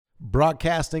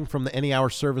Broadcasting from the Any Hour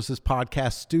Services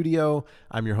podcast studio,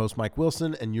 I'm your host, Mike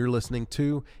Wilson, and you're listening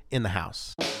to In the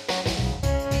House.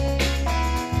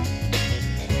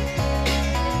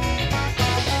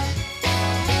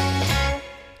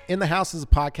 In the House is a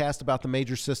podcast about the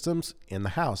major systems in the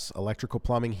house: electrical,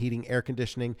 plumbing, heating, air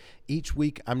conditioning. Each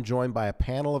week, I'm joined by a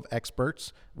panel of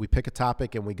experts. We pick a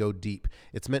topic and we go deep.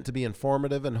 It's meant to be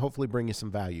informative and hopefully bring you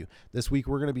some value. This week,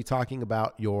 we're going to be talking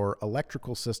about your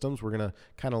electrical systems. We're going to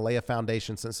kind of lay a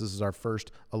foundation. Since this is our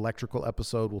first electrical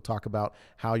episode, we'll talk about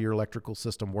how your electrical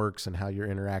system works and how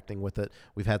you're interacting with it.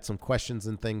 We've had some questions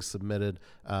and things submitted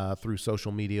through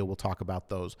social media. We'll talk about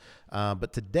those.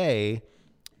 But today,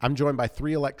 I'm joined by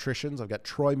three electricians. I've got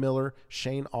Troy Miller,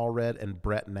 Shane Allred, and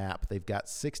Brett Knapp. They've got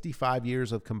 65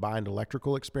 years of combined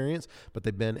electrical experience, but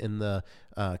they've been in the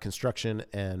construction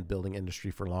and building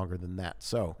industry for longer than that.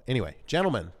 So anyway,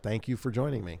 gentlemen, thank you for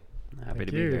joining me. Happy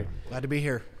to be here. Glad to be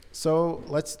here. So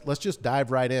let's just dive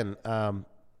right in.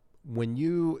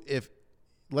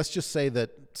 Let's just say that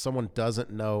someone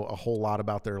doesn't know a whole lot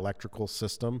about their electrical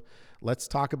system. Let's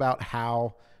talk about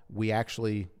how we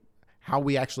actually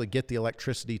get the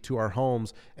electricity to our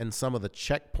homes and some of the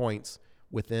checkpoints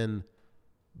within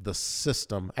the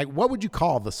system. What would you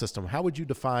call the system? How would you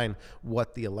define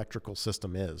what the electrical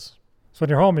system is? So in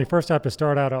your home, you first have to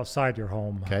start out outside your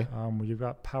home. Okay. You've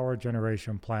got power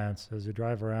generation plants. As you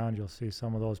drive around, you'll see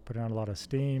some of those putting out a lot of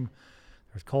steam.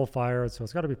 There's coal-fired, so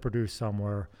it's got to be produced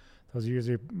somewhere. Those are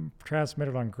usually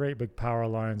transmitted on great big power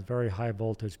lines, very high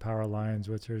voltage power lines,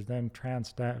 which are then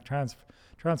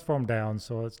transformed down,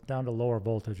 so it's down to lower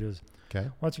voltages. Okay.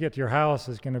 Once you get to your house,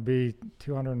 it's going to be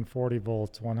 240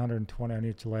 volts, 120 on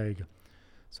each leg.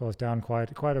 So it's down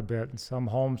quite a bit. And some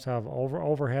homes have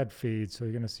overhead feeds, so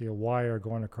you're going to see a wire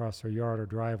going across their yard or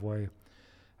driveway.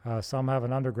 Some have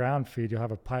an underground feed. You'll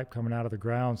have a pipe coming out of the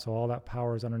ground, so all that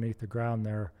power is underneath the ground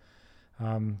there.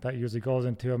 That usually goes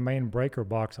into a main breaker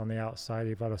box on the outside.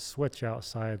 You've got a switch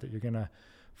outside that you're going to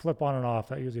flip on and off.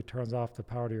 That usually turns off the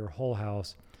power to your whole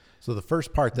house. So the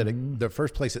first part the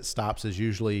first place it stops is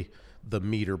usually the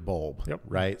meter bulb, Yep.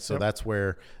 right? So Yep. that's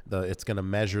where it's going to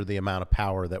measure the amount of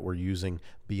power that we're using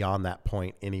beyond that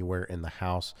point anywhere in the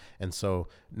house. And so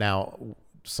now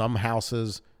some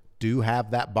houses do have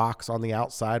that box on the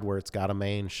outside where it's got a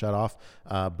main shut off,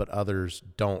 but others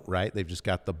don't, right? They've just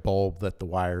got the bulb that the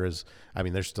wire is. I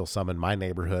mean, there's still some in my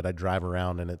neighborhood. I drive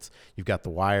around and you've got the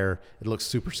wire. It looks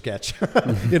super sketch.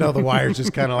 The wire's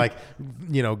just kind of like,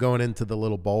 going into the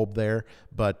little bulb there.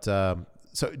 But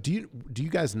so do you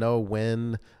guys know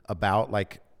when about,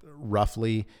 like,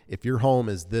 roughly, if your home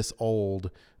is this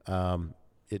old,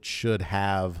 it should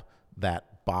have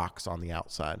that box on the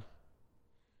outside?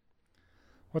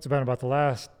 What's been about the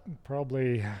last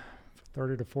probably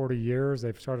 30 to 40 years,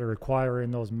 they've started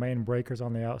requiring those main breakers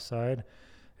on the outside.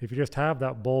 If you just have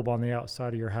that bulb on the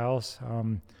outside of your house,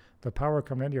 the power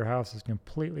coming into your house is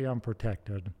completely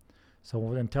unprotected.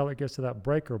 So until it gets to that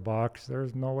breaker box,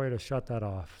 there's no way to shut that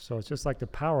off. So it's just like the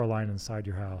power line inside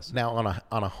your house. Now,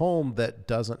 on a home that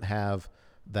doesn't have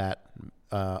that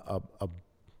a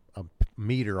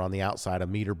meter on the outside, a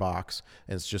meter box,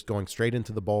 and it's just going straight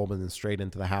into the bulb and then straight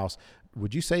into the house,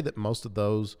 would you say that most of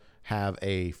those have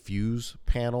a fuse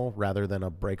panel rather than a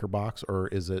breaker box, or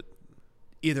is it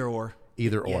Either or.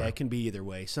 Either or? Yeah, it can be either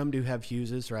way. Some do have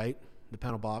fuses, right? The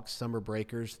panel box. Some are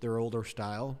breakers. They're older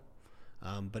style.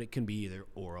 But it can be either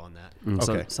or on that.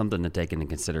 Okay. Something to take into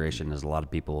consideration is a lot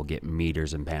of people will get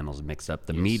meters and panels mixed up.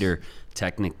 The meter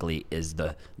technically is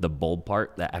the bulb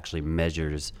part that actually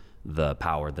measures the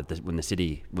power that when the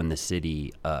city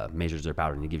measures their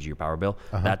power and it gives you your power bill.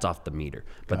 That's off the meter.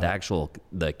 But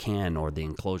the can or the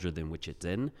enclosure in which it's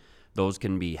in, those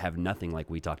can have nothing like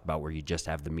we talked about, where you just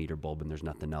have the meter bulb and there's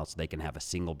nothing else. They can have a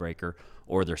single breaker,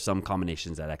 or there's some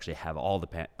combinations that actually have all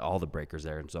the breakers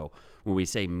there. And so when we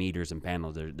say meters and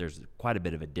panels, there's quite a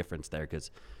bit of a difference there,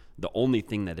 because the only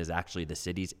thing that is actually the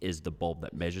city's is the bulb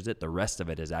that measures it. The rest of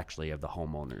it is actually of the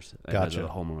homeowners. Gotcha. The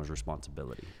homeowner's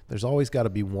responsibility. There's always got to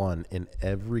be one in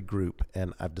every group,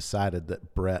 and I've decided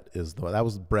that Brett is that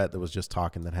was Brett that was just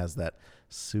talking, that has that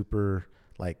super,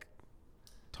 like,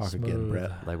 talk Smooth. again,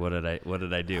 Brett. Like, what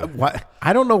did I do? Why?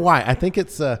 I don't know why. I think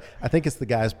it's the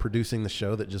guys producing the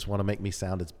show that just want to make me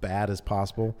sound as bad as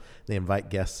possible. They invite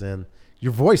guests in.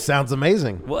 Your voice sounds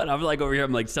amazing. What? I'm like over here.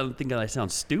 I'm like thinking I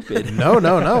sound stupid. No.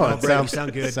 It It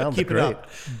sound good. Sounds Keep great. it up.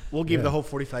 We'll give the whole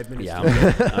 45 minutes. Yeah, to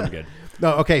it. I'm good.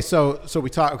 No, okay. So we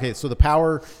talk. Okay, so the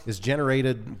power is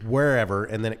generated wherever,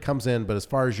 and then it comes in. But as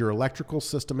far as your electrical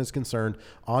system is concerned,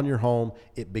 on your home,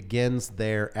 it begins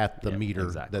there at the meter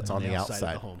exactly. that's on the outside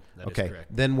outside. of the home. That is Okay.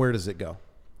 correct. Then where does it go?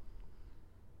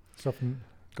 So from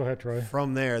Go ahead, Troy.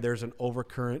 From there, there's an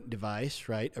overcurrent device,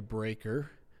 right? A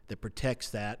breaker that protects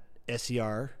that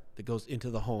SCR that goes into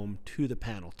the home to the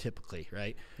panel typically,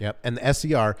 right? Yep. And the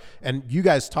SCR, and you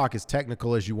guys talk as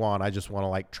technical as you want. I just want to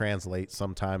like translate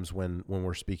sometimes when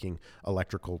we're speaking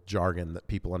electrical jargon that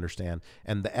people understand.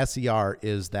 And the SCR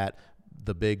is that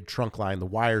the big trunk line, the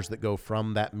wires that go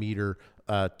from that meter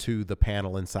to the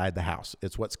panel inside the house.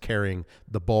 It's what's carrying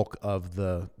the bulk of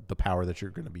the power that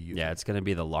you're going to be using. Yeah, it's going to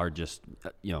be the largest,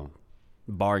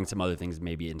 barring some other things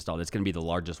maybe installed, it's going to be the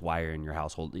largest wire in your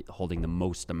house holding the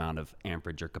most amount of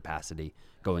amperage or capacity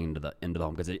going into the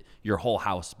home, because your whole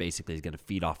house basically is going to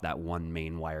feed off that one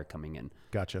main wire coming in.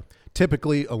 Gotcha.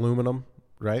 Typically aluminum,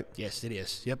 right? Yes, it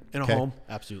is. Yep. In a Okay. home,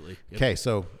 absolutely. Yep. Okay,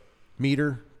 so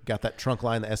meter, got that trunk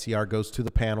line, the SCR goes to the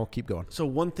panel. Keep going. So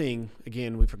one thing,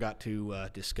 again, we forgot to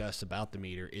discuss about the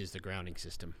meter is the grounding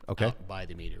system. Okay. Out by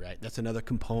the meter, right? That's another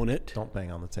component Don't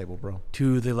bang on the table, bro.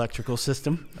 to the electrical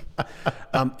system.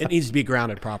 It needs to be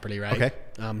grounded properly, right?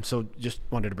 Okay. So just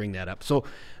wanted to bring that up. So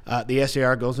the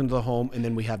SCR goes into the home, and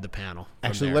then we have the panel. from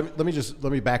Actually, there.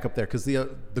 let me back up there, because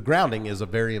the grounding is a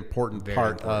very important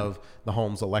part important. of the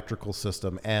home's electrical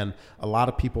system, and a lot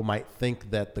of people might think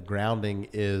that the grounding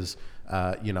is,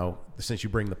 since you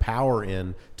bring the power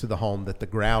in to the home, that the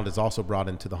ground is also brought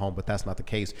into the home, but that's not the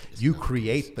case. You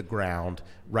create the ground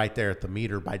right there at the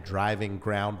meter by driving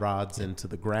ground rods into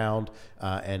the ground,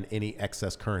 and any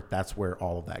excess current, that's where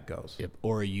all of that goes. Yep.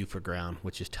 Or a U for ground,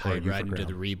 which is Or a tied U right for into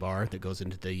the ground. rebar that goes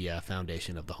into the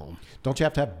foundation of the home. Don't you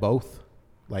have to have both,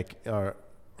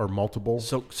 or multiple?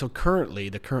 So currently,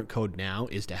 the current code now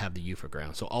is to have the U for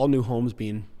ground. So all new homes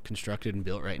being constructed and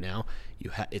built right now,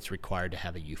 it's required to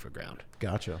have a U for ground.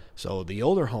 Gotcha. So the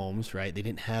older homes, right, they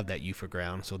didn't have that U for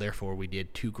ground. So therefore, we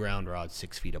did 2 ground rods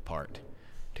 6 feet apart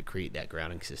to create that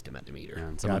grounding system at the meter.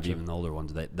 And some of even the older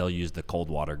ones, they'll use the cold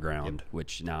water ground,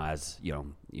 which now, as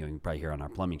you can probably hear on our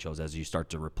plumbing shows, as you start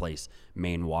to replace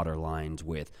main water lines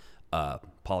with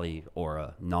poly or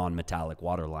a non-metallic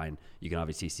water line, you can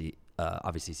obviously see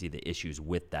the issues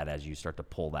with that. As you start to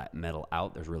pull that metal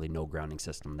out, there's really no grounding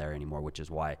system there anymore, which is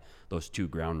why those 2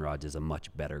 ground rods is a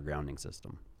much better grounding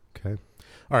system. Okay.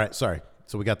 All right. Sorry.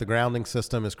 So we got the grounding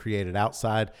system is created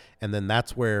outside, and then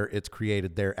that's where it's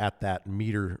created there at that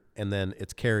meter, and then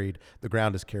the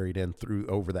ground is carried in through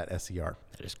over that SCR.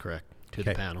 That is correct, to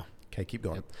the panel. Okay. Keep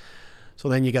going. So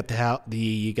then you got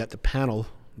the panel,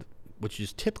 which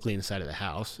is typically inside of the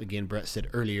house. Again, Brett said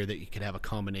earlier that you could have a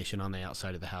combination on the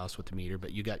outside of the house with the meter,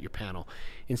 but you got your panel.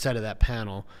 Inside of that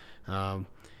panel,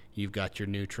 you've got your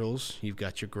neutrals, you've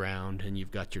got your ground, and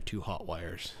you've got your 2 hot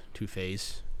wires,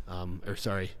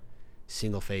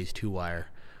 single phase 2-wire,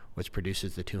 which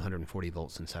produces the 240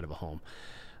 volts inside of a home.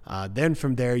 Then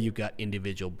from there, you've got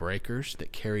individual breakers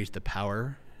that carries the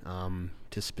power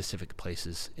to specific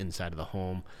places inside of the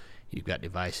home. You've got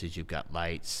devices, you've got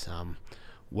lights,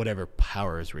 whatever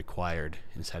power is required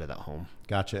inside of that home.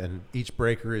 Gotcha. And each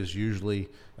breaker is usually,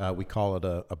 we call it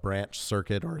a branch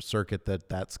circuit, or a circuit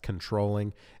that's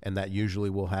controlling, and that usually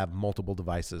will have multiple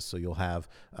devices. So you'll have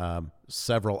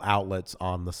several outlets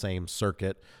on the same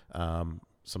circuit.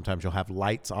 Sometimes you'll have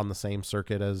lights on the same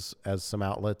circuit as some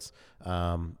outlets.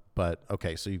 But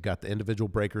okay, so you've got the individual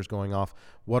breakers going off.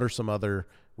 What are some other,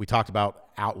 we talked about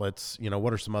outlets,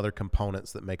 what are some other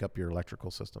components that make up your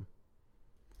electrical system?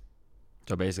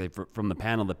 So basically, from the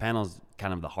panel's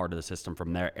kind of the heart of the system.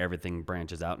 From there, everything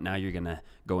branches out. Now you're going to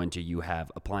go into, you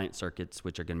have appliance circuits,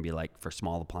 which are going to be like for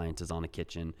small appliances on a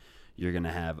kitchen. You're going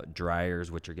to have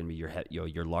dryers, which are going to be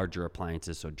your larger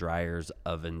appliances. So dryers,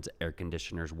 ovens, air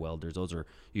conditioners, welders. Those are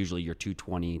usually your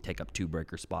 220, take up 2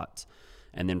 breaker spots.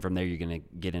 And then from there, you're going to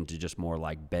get into just more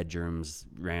like bedrooms,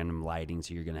 random lighting.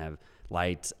 So you're going to have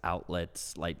lights,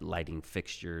 outlets, lighting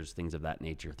fixtures, things of that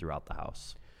nature throughout the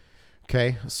house.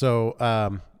 Okay, so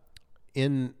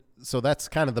so that's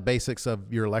kind of the basics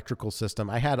of your electrical system.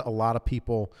 I had a lot of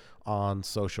people on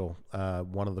social.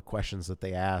 One of the questions that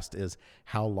they asked is,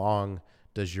 how long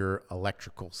does your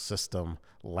electrical system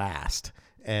last?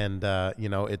 And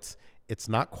it's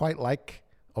not quite like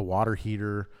a water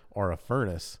heater or a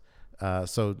furnace.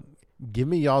 So give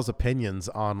me y'all's opinions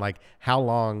on like how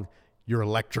long your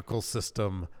electrical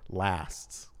system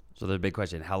lasts. So the big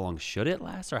question, how long should it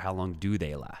last, or how long do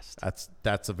they last?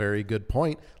 That's a very good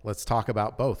point. Let's talk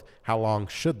about both. How long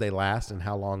should they last, and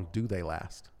how long do they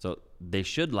last? So they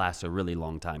should last a really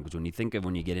long time, because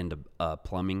when you get into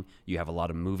plumbing, you have a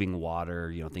lot of moving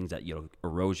water, things that,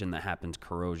 erosion that happens,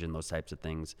 corrosion, those types of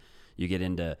things. You get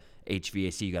into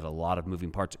HVAC, you got a lot of moving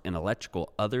parts. In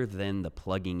electrical, other than the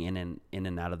plugging in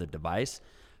and out of the device,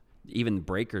 even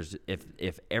breakers,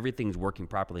 if everything's working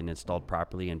properly and installed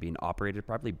properly and being operated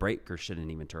properly, breakers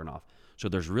shouldn't even turn off. So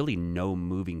there's really no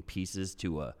moving pieces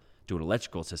to an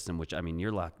electrical system, which, I mean,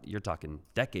 you're talking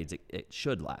decades. It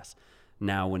should last.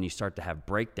 Now, when you start to have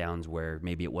breakdowns where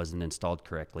maybe it wasn't installed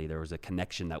correctly, there was a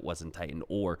connection that wasn't tightened,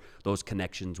 or those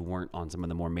connections weren't on some of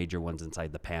the more major ones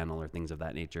inside the panel or things of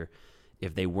that nature,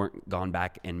 if they weren't gone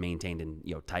back and maintained and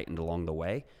tightened along the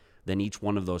way, then each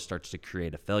one of those starts to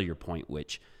create a failure point,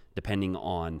 which, depending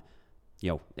on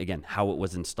again, how it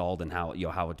was installed and how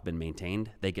it's been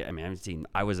maintained,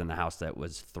 I was in a house that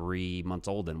was 3 months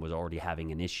old and was already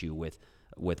having an issue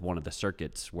with one of the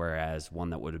circuits, whereas one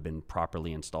that would have been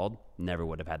properly installed never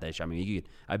would have had that issue. I mean,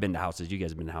 I've been to houses, you guys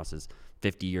have been to houses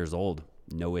 50 years old,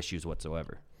 no issues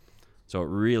whatsoever. So it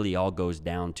really all goes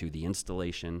down to the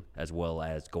installation, as well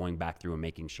as going back through and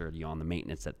making sure on the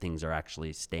maintenance that things are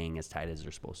actually staying as tight as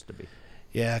they're supposed to be.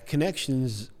 Yeah,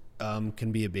 connections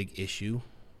can be a big issue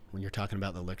when you're talking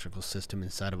about the electrical system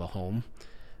inside of a home.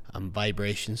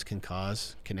 Vibrations can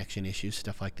cause connection issues,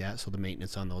 stuff like that. So the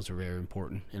maintenance on those are very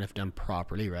important. And if done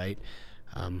properly, right,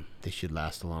 they should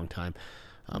last a long time.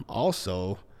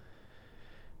 Also,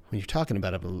 when you're talking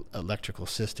about an electrical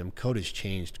system, code has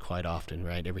changed quite often,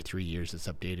 right? Every 3 years it's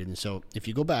updated. And so if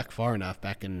you go back far enough,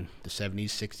 back in the 70s,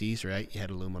 60s, right, you had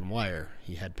aluminum wire.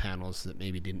 You had panels that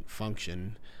maybe didn't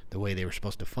function the way they were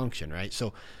supposed to function, right?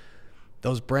 So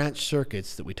those branch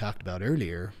circuits that we talked about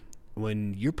earlier,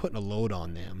 when you're putting a load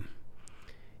on them,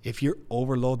 if you're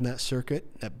overloading that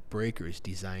circuit, that breaker is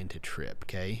designed to trip,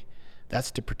 okay?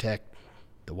 That's to protect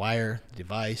the wire, the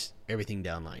device, everything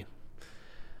downline.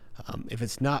 If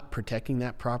it's not protecting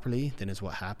that properly, then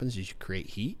what happens is you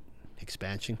create heat,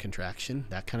 expansion, contraction,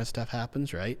 that kind of stuff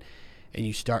happens, right? And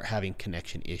you start having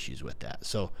connection issues with that.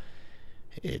 So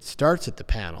it starts at the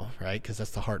panel, right? Because that's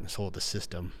the heart and soul of the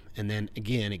system. And then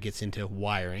again, it gets into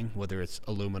wiring, whether it's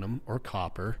aluminum or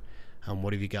copper.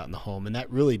 What have you got in the home? And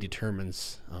that really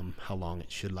determines how long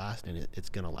it should last, and it's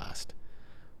going to last.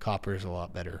 Copper is a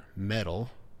lot better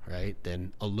metal, right,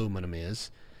 than aluminum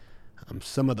is.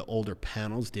 Some of the older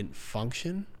panels didn't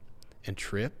function and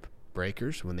trip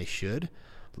breakers when they should,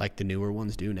 like the newer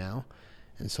ones do now.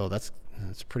 And so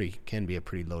can be a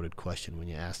pretty loaded question when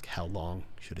you ask how long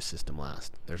should a system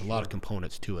last. There's a lot of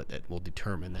components to it that will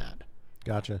determine that.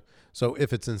 Gotcha. So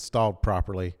if it's installed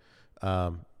properly,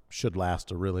 should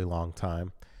last a really long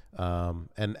time.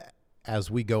 And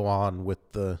as we go on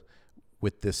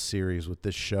with this series, with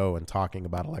this show, and talking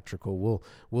about electrical,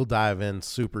 we'll dive in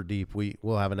super deep.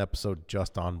 We'll have an episode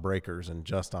just on breakers and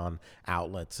just on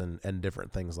outlets and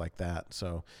different things like that.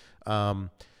 So,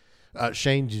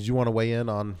 Shane, did you want to weigh in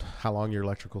on how long your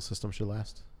electrical system should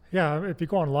last? Yeah, if you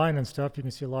go online and stuff, you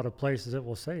can see a lot of places that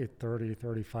will say 30,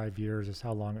 35 years is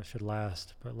how long it should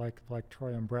last. But like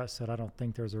Troy and Brett said, I don't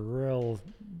think there's a real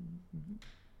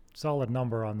solid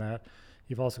number on that.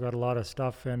 You've also got a lot of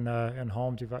stuff in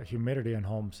homes. You've got humidity in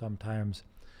homes sometimes.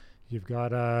 You've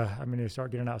got, you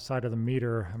start getting outside of the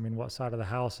meter. I mean, what side of the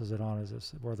house is it on? Is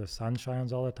it where the sun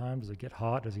shines all the time? Does it get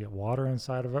hot? Does it get water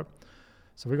inside of it?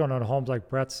 So we go into homes like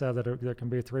Brett said that can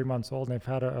be 3 months old, and they've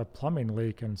had a plumbing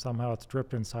leak, and somehow it's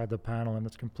dripped inside the panel, and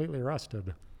it's completely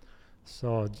rusted.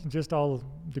 So it just all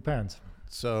depends.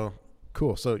 So,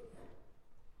 cool. So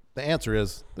the answer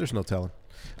is there's no telling.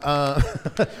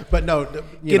 But no,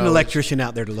 get an electrician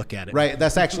out there to look at it. Right.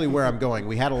 That's actually where I'm going.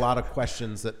 We had a lot of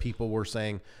questions that people were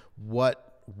saying,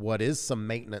 what is some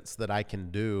maintenance that I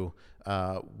can do?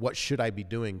 What should I be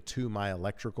doing to my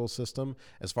electrical system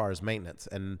as far as maintenance?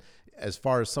 And as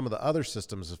far as some of the other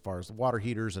systems, as far as water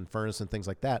heaters and furnace and things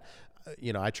like that,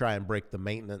 I try and break the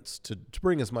maintenance to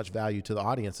bring as much value to the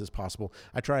audience as possible.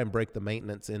 I try and break the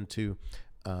maintenance into,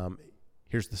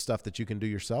 here's the stuff that you can do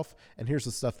yourself, and here's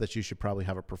the stuff that you should probably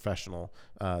have a professional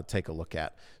take a look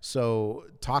at. So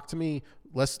talk to me.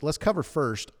 Let's cover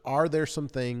first, are there some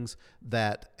things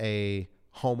that a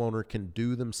homeowner can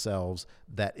do themselves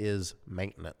that is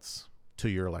maintenance to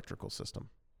your electrical system?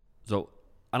 So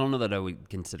I don't know that I would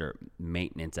consider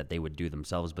maintenance that they would do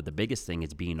themselves, but the biggest thing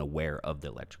is being aware of the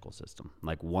electrical system.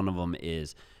 Like, one of them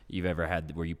is, you've ever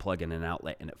had where you plug in an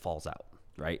outlet and it falls out,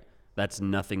 right? That's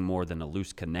nothing more than a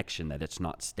loose connection that it's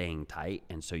not staying tight,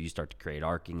 and so you start to create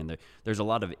arcing, and there's a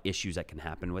lot of issues that can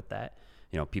happen with that.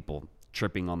 People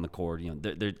tripping on the cord.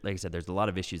 Like I said, there's a lot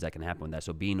of issues that can happen with that.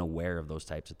 So being aware of those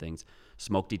types of things.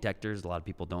 Smoke detectors, a lot of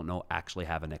people don't know, actually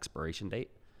have an expiration date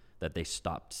that they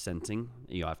stopped sensing,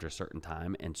 after a certain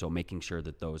time. And so making sure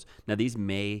that those, now these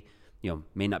may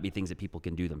not be things that people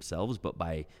can do themselves, but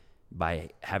by by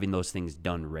having those things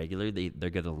done regularly, they're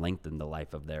going to lengthen the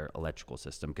life of their electrical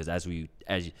system. Because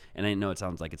and I know it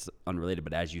sounds like it's unrelated,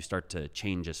 but as you start to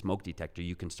change a smoke detector,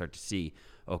 you can start to see,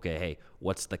 okay, hey,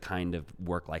 what's the kind of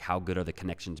work, like how good are the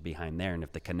connections behind there? And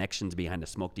if the connections behind a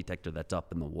smoke detector that's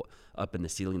up in the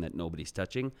ceiling that nobody's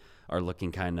touching are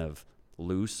looking kind of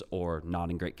loose or not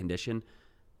in great condition,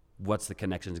 what's the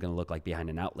connections going to look like behind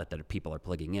an outlet that people are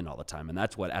plugging in all the time? And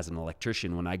that's what, as an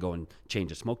electrician, when I go and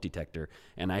change a smoke detector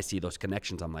and I see those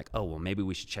connections, I'm like, oh, well, maybe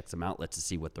we should check some outlets to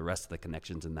see what the rest of the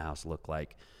connections in the house look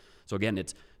like. So again,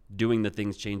 it's doing the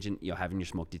things, changing, having your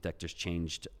smoke detectors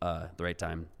changed the right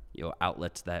time,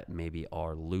 outlets that maybe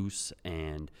are loose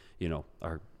and,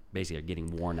 are basically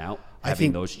getting worn out,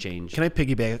 having those changed. Can I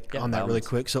piggyback on that really outlets.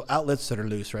 quick? So outlets that are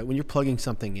loose, right? When you're plugging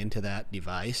something into that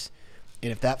device,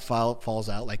 and if that file falls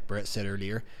out, like Brett said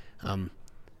earlier,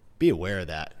 be aware of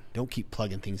that. Don't keep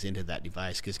plugging things into that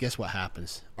device, because guess what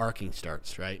happens? Arcing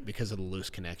starts, right? Because of the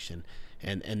loose connection.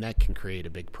 And that can create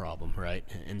a big problem, right?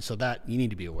 And so that you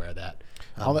need to be aware of that.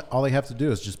 All they have to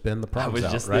do is just bend the I prongs was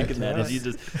out, just right? thinking that. Is you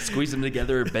just squeeze them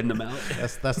together or bend them out?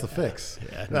 That's the fix.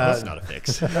 Yeah, no, that's not a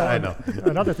fix. I know.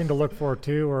 Another thing to look for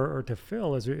too, or to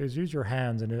fill, is use your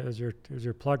hands, and as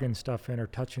you're plugging stuff in or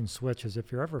touching switches.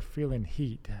 If you're ever feeling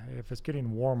heat, if it's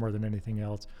getting warmer than anything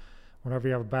else, whenever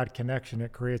you have a bad connection,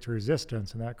 it creates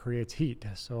resistance, and that creates heat.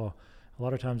 So a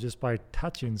lot of times, just by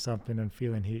touching something and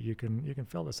feeling heat, you can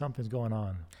feel that something's going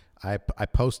on. I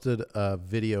posted a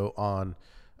video on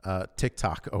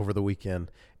TikTok over the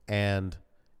weekend, and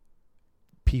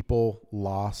people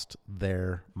lost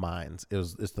their minds.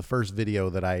 It's the first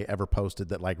video that I ever posted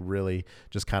that like really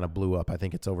just kind of blew up. I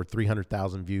think it's over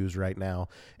 300,000 views right now.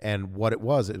 And what it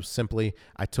was simply,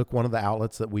 I took one of the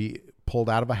outlets that we pulled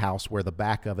out of a house where the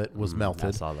back of it was melted.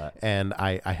 I saw that. And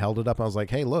I held it up. And I was like,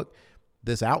 hey, look,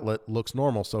 this outlet looks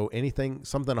normal. So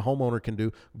something a homeowner can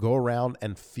do, go around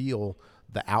and feel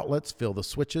the outlets, feel the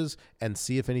switches, and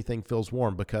see if anything feels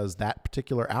warm, because that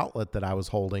particular outlet that I was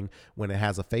holding, when it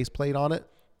has a faceplate on it,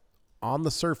 on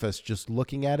the surface, just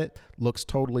looking at it, looks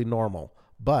totally normal.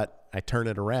 But I turn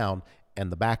it around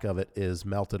and the back of it is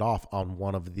melted off on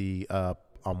one of the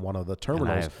terminals. And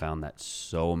I have found that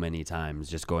so many times,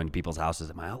 just going to people's houses,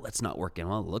 and my outlet's not working.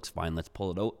 Well, it looks fine. Let's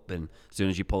pull it open. As soon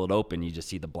as you pull it open, you just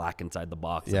see the black inside the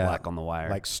box, the black on the wire.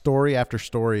 Like story after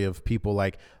story of people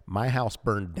like, my house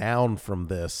burned down from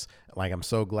this. Like, I'm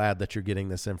so glad that you're getting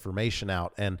this information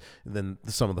out. And then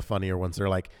some of the funnier ones, they're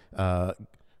like,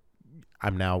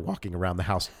 I'm now walking around the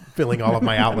house filling all of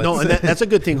my outlets. No, and that's a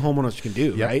good thing homeowners can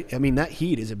do, Yep. right? I mean, that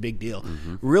heat is a big deal.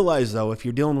 Realize, though, if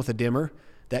you're dealing with a dimmer,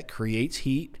 that creates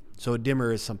heat. So a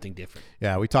dimmer is something different.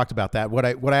 Yeah, we talked about that. What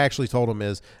I actually told him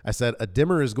is, I said a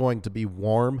dimmer is going to be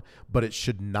warm, but it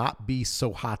should not be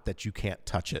so hot that you can't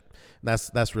touch it. And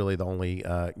that's really the only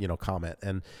comment,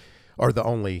 or the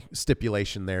only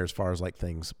stipulation there as far as like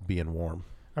things being warm.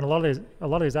 And a lot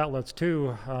of these outlets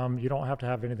too, you don't have to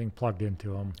have anything plugged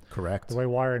into them. Correct. The way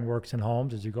wiring works in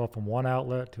homes is you go from one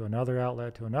outlet to another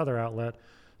outlet to another outlet.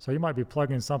 So you might be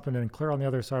plugging something in clear on the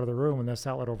other side of the room, and this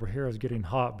outlet over here is getting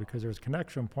hot because there's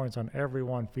connection points on every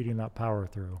one feeding that power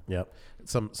through. Yep.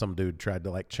 Some dude tried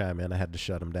to like chime in. I had to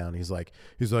shut him down. He's like,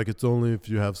 it's only if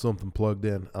you have something plugged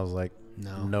in. I was like,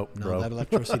 nope, bro. That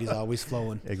electricity is always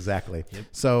flowing. Exactly. Yep.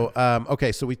 So,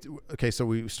 so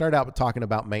we start out with talking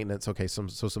about maintenance. Okay. Some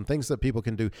things that people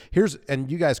can do.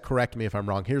 And you guys correct me if I'm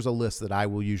wrong. Here's a list that I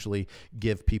will usually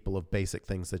give people of basic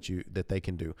things that they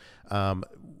can do.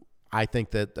 I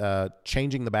think that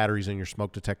changing the batteries in your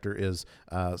smoke detector is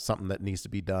something that needs to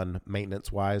be done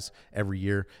maintenance-wise every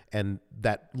year, and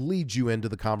that leads you into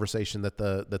the conversation that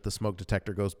the smoke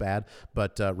detector goes bad.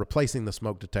 But replacing the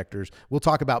smoke detectors, we'll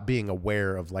talk about being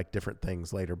aware of like different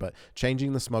things later. But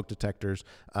changing the smoke detectors,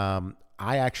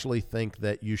 I actually think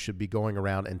that you should be going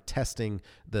around and testing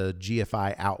the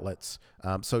GFI outlets.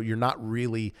 So you're not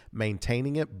really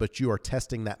maintaining it, but you are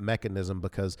testing that mechanism,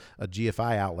 because a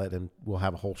GFI outlet, and we'll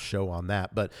have a whole show on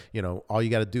that, but all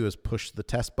you got to do is push the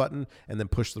test button and then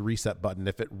push the reset button.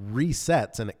 If it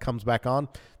resets and it comes back on,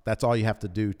 that's all you have to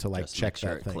do to like just check make sure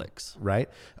that it thing. clicks. Right.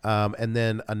 And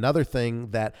then another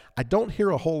thing that I don't hear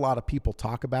a whole lot of people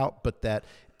talk about, but that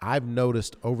I've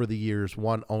noticed over the years,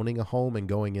 one, owning a home and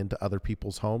going into other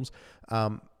people's homes,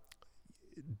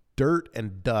 dirt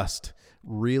and dust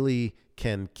really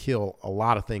can kill a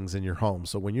lot of things in your home.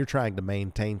 So when you're trying to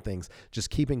maintain things,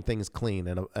 just keeping things clean.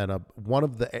 And one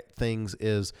of the things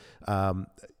is,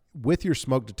 with your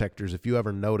smoke detectors, if you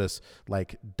ever notice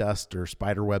like dust or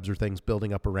spider webs or things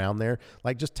building up around there,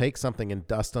 like just take something and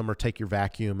dust them, or take your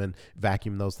vacuum and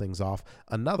vacuum those things off.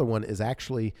 Another one is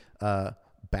actually,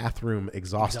 bathroom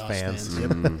exhaust fans.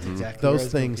 Yep. Exactly.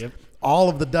 Those things all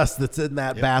of the dust that's in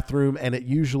that bathroom, and it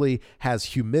usually has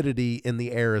humidity in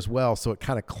the air as well. So it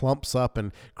kind of clumps up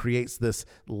and creates this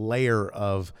layer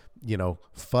of,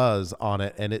 fuzz on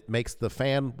it, and it makes the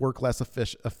fan work less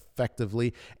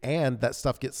effectively, and that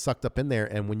stuff gets sucked up in there.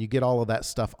 And when you get all of that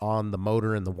stuff on the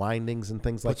motor and the windings and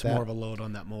things like that, puts more of a load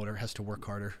on that motor, has to work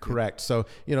harder. Correct. So,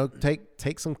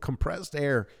 take some compressed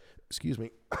air,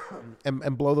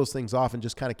 and blow those things off and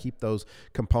just kind of keep those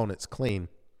components clean.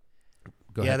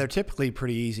 Go ahead. They're typically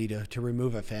pretty easy to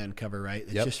remove a fan cover, right?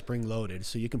 It's just spring loaded.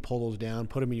 So you can pull those down,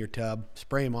 put them in your tub,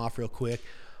 spray them off real quick,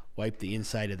 wipe the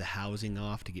inside of the housing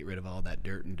off to get rid of all that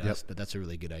dirt and dust. But that's a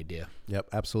really good idea. Yep,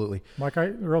 absolutely. Mike,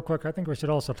 real quick, I think we should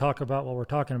also talk about what we're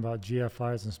talking about,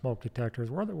 GFIs and smoke detectors.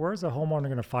 Where's the homeowner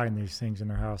going to find these things in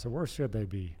their house, or where should they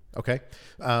be? Okay.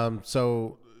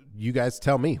 So you guys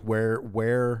tell me,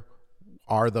 where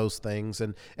are those things?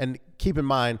 And keep in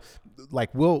mind,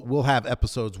 like we'll have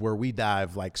episodes where we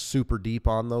dive like super deep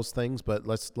on those things, but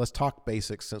let's talk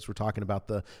basics since we're talking about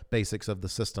the basics of the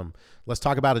system. Let's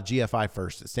talk about a GFI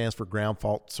first. It stands for ground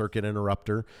fault circuit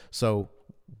interrupter. So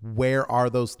where are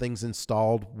those things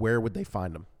installed? Where would they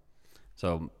find them?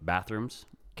 So bathrooms,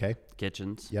 Okay.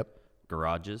 kitchens, Yep.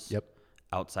 garages, Yep.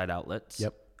 outside outlets,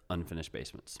 Yep. unfinished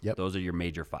basements. Yep. Those are your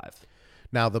major 5.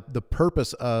 Now, the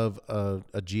purpose of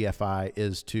a GFI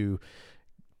is to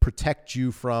protect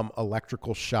you from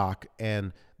electrical shock,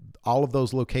 and all of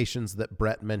those locations that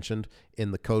Brett mentioned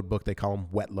in the code book, they call them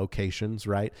wet locations,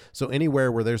 right? So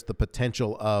anywhere where there's the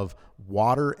potential of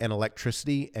water and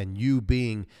electricity and you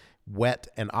being wet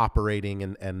and operating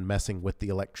and messing with the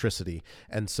electricity.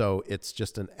 And so it's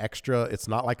just an extra, it's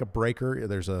not like a breaker.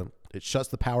 It shuts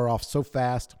the power off so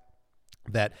fast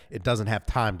that it doesn't have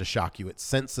time to shock you. It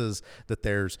senses that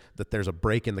there's a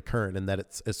break in the current, and that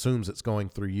it assumes it's going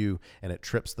through you, and it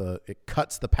cuts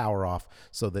the power off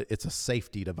so that it's a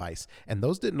safety device. And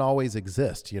those didn't always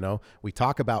exist. We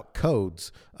talk about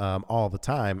codes all the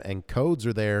time, and codes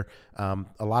are there. A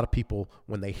lot of people,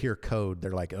 when they hear code,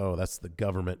 they're like, oh, that's the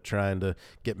government trying to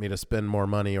get me to spend more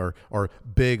money, or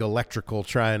big electrical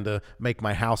trying to make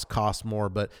my house cost more.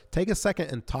 But take a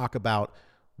second and talk about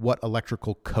what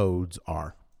electrical codes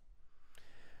are.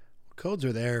 Codes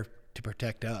are there to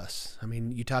protect us. I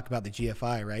mean, you talk about the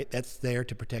GFI, right? That's there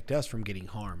to protect us from getting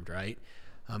harmed, right?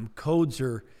 Codes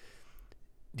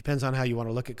depends on how you want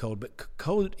to look at code, but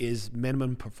code is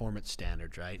minimum performance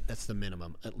standards, right? That's the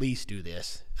minimum. At least do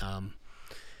this.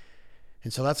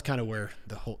 And so that's kind of where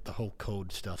the whole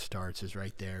code stuff starts, is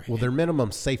right there. Well, they're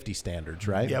minimum safety standards,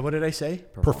 right? Yeah, what did I say?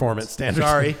 Performance standards.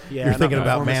 Sorry. Yeah, You're thinking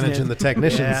about managing the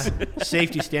technicians. Yeah.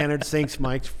 Safety standards. Thanks,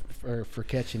 Mike, for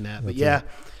catching that. But yeah,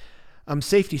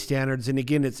 safety standards, and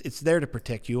again, it's there to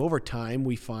protect you. Over time,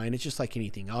 we find it's just like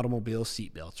anything, automobiles,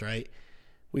 seatbelts, right?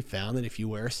 We found that if you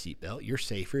wear a seatbelt, you're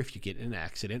safer if you get in an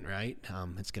accident, right?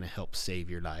 It's going to help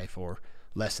save your life or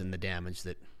lessen the damage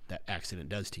that accident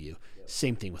does to you.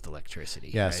 Same thing with electricity.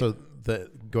 Yeah. Right? So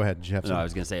go ahead. Did you have something? No, I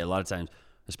was going to say, a lot of times,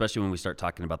 especially when we start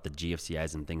talking about the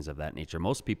GFCIs and things of that nature,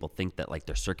 most people think that like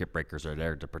their circuit breakers are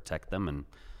there to protect them. And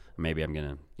maybe I'm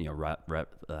going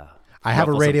to, I have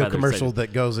a radio feathers, commercial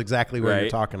that goes exactly what you're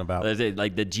talking about.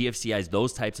 Like the GFCIs,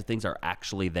 those types of things are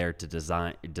actually there to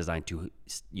design to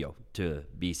to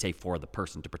be safe for the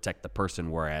person, to protect the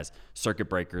person. Whereas circuit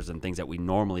breakers and things that we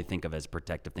normally think of as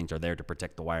protective things are there to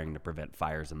protect the wiring, to prevent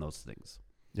fires and those things.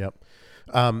 Yep.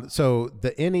 So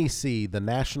the NEC, the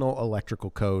National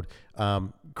Electrical Code,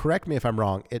 correct me if I'm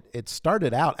wrong, it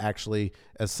started out actually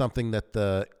as something that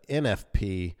the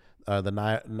NFP,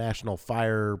 the National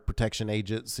Fire Protection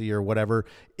Agency or whatever,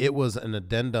 it was an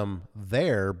addendum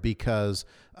there because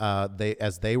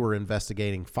as they were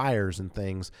investigating fires and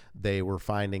things, they were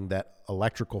finding that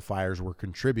electrical fires were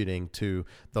contributing to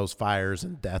those fires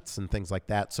and deaths and things like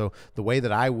that. So the way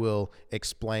that I will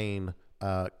explain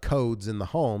codes in the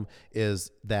home is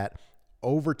that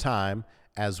over time,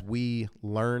 as we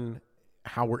learn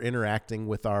how we're interacting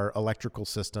with our electrical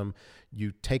system,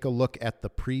 you take a look at the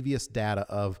previous data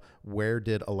of where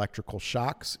did electrical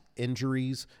shocks,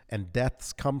 injuries, and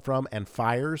deaths come from, and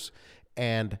fires,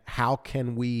 and how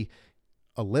can we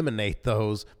eliminate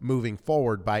those moving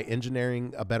forward by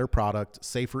engineering a better product,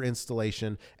 safer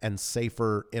installation, and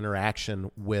safer interaction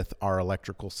with our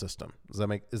electrical system.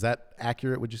 Is that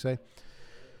accurate, would you say?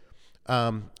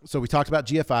 So we talked about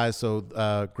GFIs,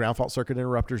 so ground fault circuit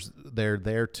interrupters, they're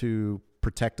there to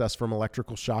protect us from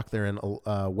electrical shock. They're in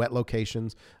wet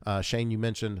locations. Shane, you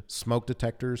mentioned smoke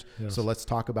detectors. Yes. So let's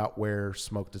talk about where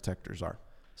smoke detectors are.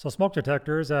 So smoke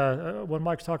detectors, when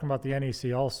Mike's talking about the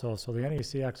NEC also, so the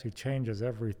NEC actually changes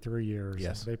every 3 years.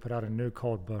 Yes. They put out a new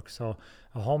code book. So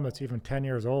a home that's even 10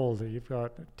 years old, you've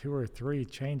got 2 or 3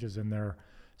 changes in there.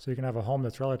 So you can have a home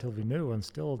that's relatively new and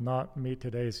still not meet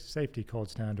today's safety code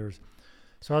standards.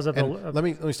 So as of let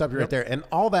me stop you right there. And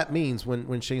all that means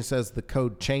when Shane says the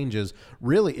code changes,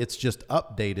 really it's just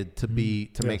updated to be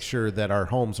to make sure that our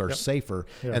homes are safer.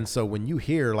 Yeah. And so when you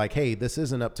hear like, hey, this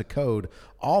isn't up to code,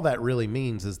 all that really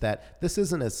means is that this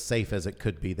isn't as safe as it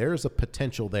could be. There's a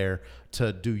potential there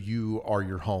to do you or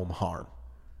your home harm.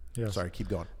 Yes. Sorry, keep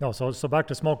going. No, so back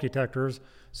to smoke detectors.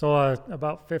 So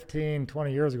about 15,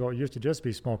 20 years ago, it used to just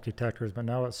be smoke detectors, but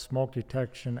now it's smoke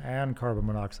detection and carbon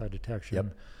monoxide detection. Yep.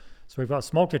 So we've got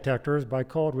smoke detectors. By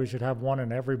code, we should have one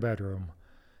in every bedroom.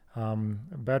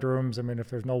 Bedrooms, I mean, if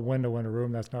there's no window in a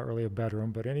room, that's not really a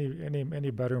bedroom, but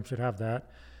any bedroom should have that.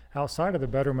 Outside of the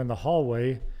bedroom in the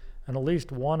hallway, and at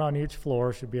least one on each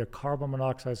floor should be a carbon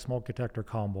monoxide smoke detector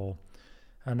combo.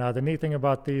 And the neat thing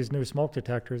about these new smoke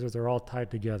detectors is they're all tied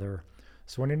together.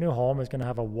 So when your new home is going to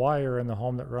have a wire in the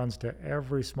home that runs to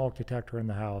every smoke detector in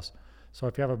the house. So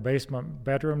if you have a basement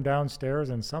bedroom downstairs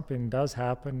and something does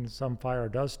happen, some fire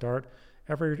does start,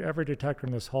 every detector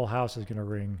in this whole house is going to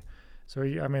ring. So,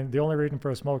 I mean, the only reason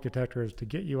for a smoke detector is to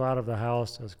get you out of the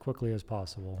house as quickly as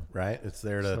possible. Right. It's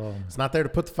there to. It's not there to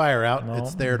put the fire out. No.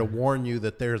 It's there to warn you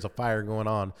that there's a fire going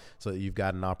on, so that you've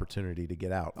got an opportunity to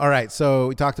get out. All right. So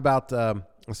we talked about.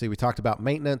 We talked about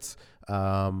maintenance. We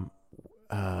talked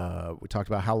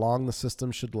about how long the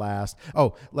system should last.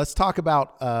 Oh, let's talk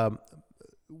about.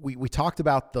 We talked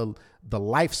about the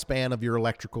lifespan of your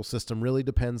electrical system really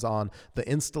depends on the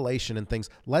installation and things.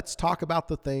 Let's talk about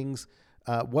the things.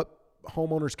 What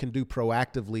homeowners can do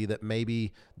proactively that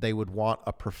maybe they would want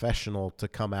a professional to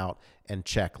come out and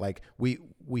check. Like we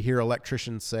hear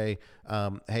electricians say,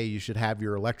 hey, you should have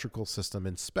your electrical system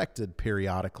inspected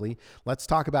periodically. Let's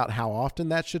talk about how often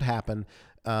that should happen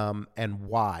and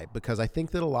why. Because I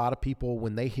think that a lot of people,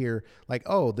 when they hear like,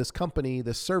 oh, this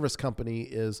service company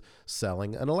is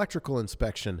selling an electrical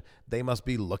inspection, they must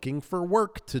be looking for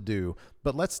work to do.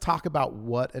 But let's talk about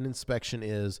what an inspection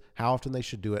is, how often they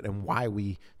should do it, and why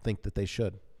we think that they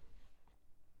should.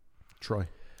 Troy.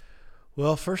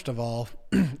 Well, first of all,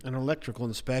 an electrical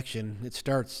inspection, it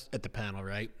starts at the panel,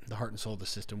 right? The heart and soul of the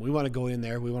system. We want to go in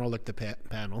there. We want to look at the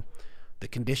panel, the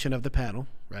condition of the panel,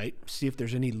 right? See if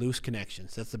there's any loose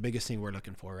connections. That's the biggest thing we're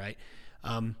looking for, right?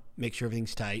 Make sure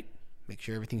everything's tight. Make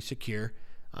sure everything's secure.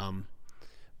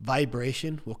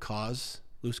 Vibration will cause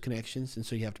loose connections, and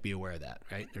so you have to be aware of that,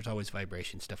 right? There's always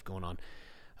vibration stuff going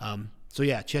on. So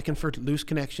yeah, checking for loose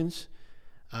connections.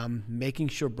 Making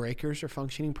sure breakers are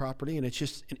functioning properly, and it's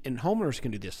just, and homeowners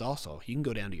can do this also. You can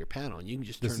go down to your panel and you can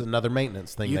just this is another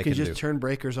maintenance thing they can just do. Turn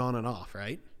breakers on and off,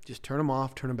 right? Just turn them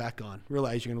off, turn them back on.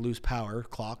 Realize you're going to lose power,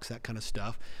 clocks, that kind of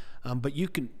stuff. But you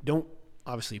don't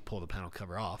obviously pull the panel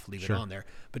cover off, leave it on there,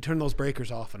 but turn those breakers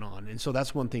off and on. And so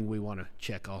that's one thing we want to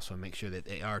check also and make sure that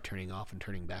they are turning off and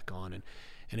turning back on.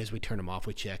 And as we turn them off,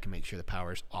 we check and make sure the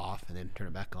power's off, and then turn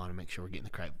it back on and make sure we're getting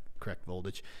the correct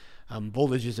voltage.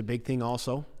 Voltage is a big thing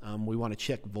also. We want to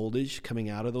check voltage coming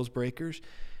out of those breakers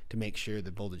to make sure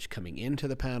the voltage coming into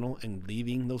the panel and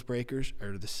leaving those breakers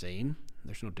are the same.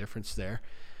 There's no difference there.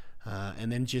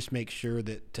 And then just make sure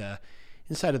that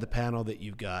inside of the panel that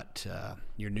you've got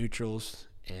your neutrals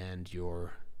and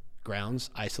your grounds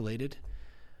isolated.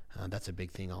 That's a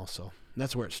big thing also. And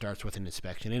that's where it starts with an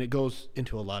inspection. And it goes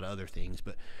into a lot of other things.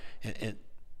 But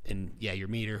and yeah, your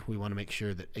meter, we want to make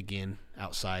sure that, again,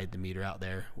 outside the meter out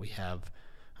there, we have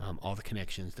all the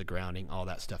connections, the grounding, all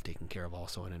that stuff taken care of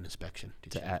also in an inspection.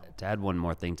 To add one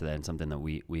more thing to that, and something that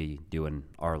we do in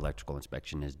our electrical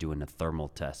inspection is doing a thermal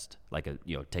test, like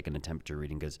taking a temperature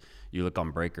reading, because you look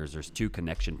on breakers, there's two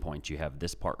connection points. You have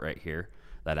this part right here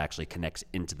that actually connects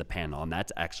into the panel, and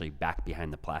that's actually back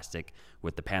behind the plastic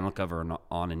with the panel cover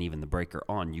on and even the breaker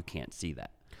on. You can't see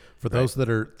that. For those that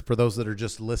are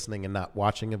just listening and not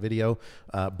watching a video,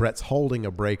 Brett's holding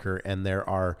a breaker, and there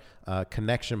are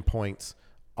connection points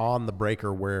on the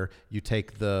breaker where you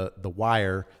take the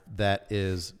wire that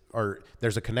is, or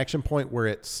there's a connection point where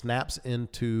it snaps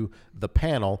into the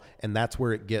panel, and that's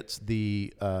where it gets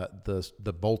the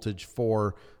voltage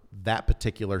for that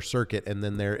particular circuit. And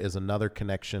then there is another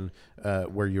connection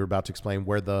where you're about to explain,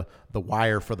 where the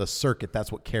wire for the circuit,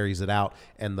 that's what carries it out,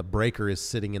 and the breaker is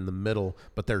sitting in the middle,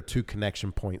 but there are two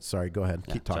connection points. Sorry, go ahead.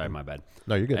 Keep talking. Sorry, my bad.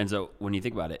 No, you're good. And so when you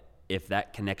think about it, if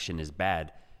that connection is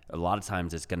bad, a lot of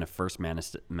times it's going to first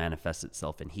manifest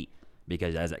itself in heat,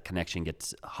 because as that connection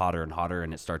gets hotter and hotter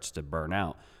and it starts to burn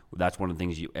out, That's one of the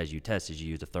things as you test is you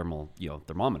use a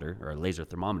thermometer or a laser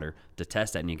thermometer to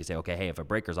test that, and you can say, okay, hey, if a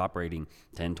breaker's operating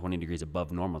 10, 20 degrees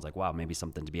above normal, it's like, wow, maybe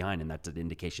something's behind, and that's an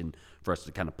indication for us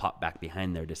to kind of pop back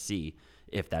behind there to see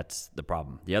if that's the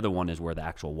problem. The other one is where the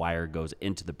actual wire goes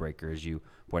into the breaker, as you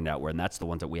pointed out, and that's the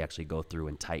ones that we actually go through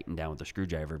and tighten down with a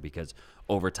screwdriver, because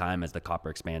over time, as the copper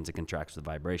expands and contracts with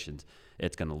vibrations,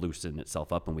 it's going to loosen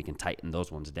itself up, and we can tighten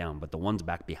those ones down. But the ones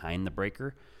back behind the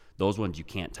breaker, those ones you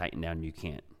can't tighten down, you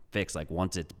can't fix. Like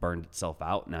once it's burned itself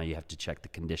out, now you have to check the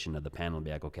condition of the panel and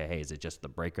be like, okay, hey, is it just the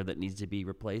breaker that needs to be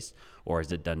replaced, or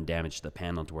has it done damage to the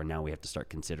panel to where now we have to start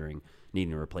considering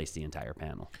needing to replace the entire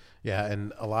panel? Yeah,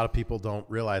 and a lot of people don't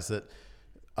realize that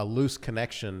a loose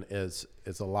connection is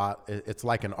a lot. It's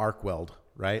like an arc weld,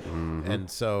 right? Mm-hmm. And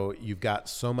so you've got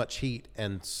so much heat,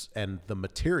 and the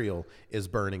material is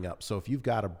burning up. So if you've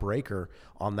got a breaker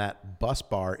on that bus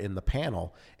bar in the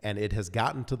panel, and it has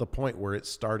gotten to the point where it's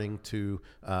starting to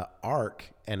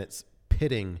arc and it's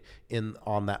pitting in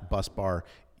on that bus bar,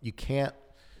 you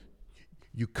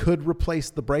could replace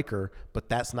the breaker, but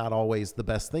that's not always the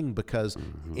best thing, because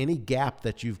any gap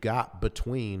that you've got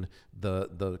between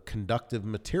the conductive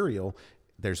material,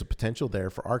 there's a potential there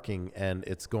for arcing, and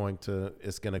it's going to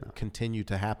continue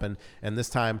to happen. And this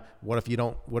time, what if you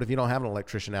don't have an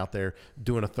electrician out there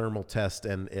doing a thermal test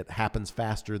and it happens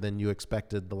faster than you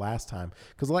expected the last time?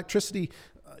 Because electricity,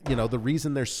 the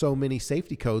reason there's so many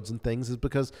safety codes and things is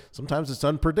because sometimes it's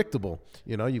unpredictable.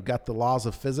 You've got the laws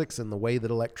of physics and the way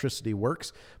that electricity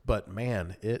works, but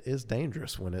man, it is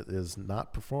dangerous when it is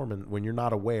not performing, when you're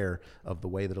not aware of the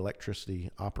way that electricity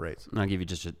operates. And I'll give you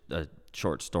just a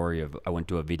short story of, I went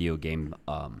to a video game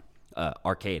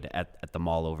arcade at the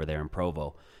mall over there in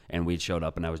Provo, and we showed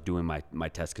up, and I was doing my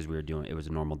test because it was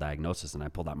a normal diagnosis, and I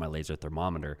pulled out my laser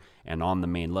thermometer, and on the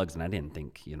main lugs, and I didn't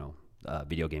think,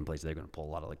 video game places, they're going to pull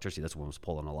a lot of electricity. This one was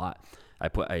pulling a lot.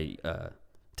 I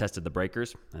tested the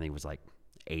breakers. I think it was like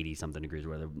 80 something degrees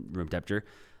where the room temperature.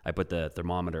 I put the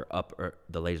thermometer up, or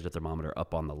the laser thermometer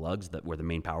up on the lugs where the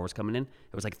main power was coming in.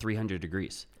 It was like 300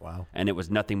 degrees. Wow. And it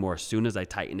was nothing more. As soon as I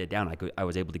tightened it down, I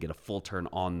was able to get a full turn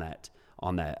on that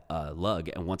lug.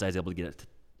 And once I was able to get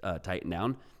it tightened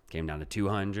down, came down to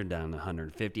 200, down to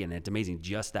 150, and it's amazing,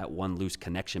 just that one loose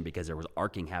connection, because there was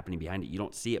arcing happening behind it. You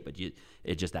don't see it, but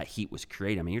it just, that heat was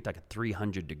created. I mean, you're talking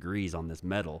 300 degrees on this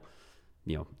metal,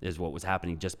 is what was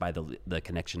happening just by the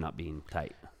connection not being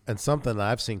tight. And something that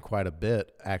I've seen quite a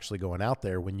bit actually going out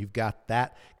there, when you've got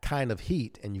that kind of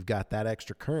heat and you've got that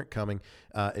extra current coming,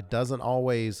 it doesn't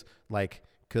always,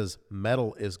 because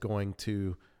metal is going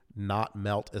to not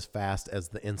melt as fast as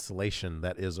the insulation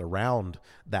that is around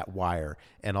that wire.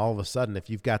 And all of a sudden, if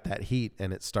you've got that heat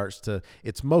and it's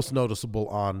most noticeable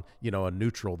on, a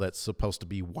neutral that's supposed to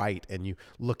be white, and you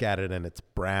look at it and it's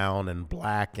brown and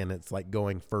black and it's like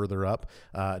going further up.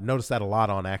 Notice that a lot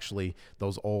on actually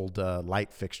those old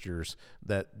light fixtures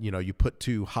that, you put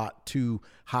too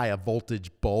high a voltage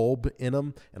bulb in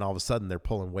them, and all of a sudden they're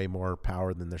pulling way more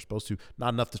power than they're supposed to.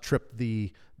 Not enough to trip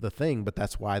the thing, but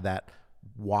that's why that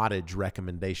wattage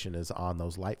recommendation is on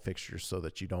those light fixtures, so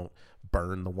that you don't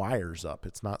burn the wires up.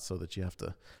 It's not so that you have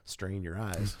to strain your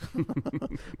eyes.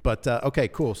 But okay,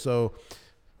 cool. So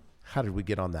how did we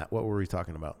get on that? What were we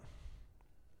talking about?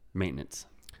 Maintenance.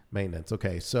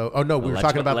 Okay. So, we were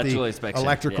talking about electrical the inspection.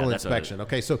 electrical inspection.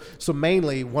 Okay. So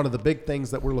mainly one of the big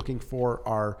things that we're looking for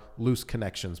are loose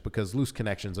connections, because loose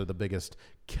connections are the biggest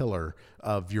killer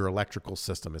of your electrical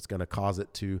system. It's going to cause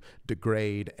it to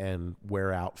degrade and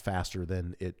wear out faster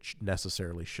than it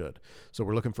necessarily should. So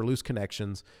we're looking for loose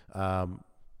connections,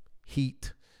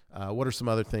 heat. What are some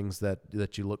other things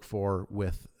that you look for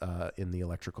with in the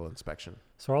electrical inspection?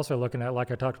 So we're also looking at, like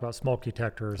I talked about, smoke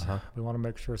detectors. Uh-huh. We want to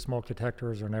make sure smoke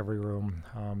detectors are in every room.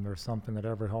 There's something that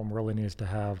every home really needs to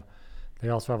have. They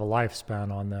also have a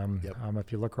lifespan on them. Yep.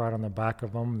 If you look right on the back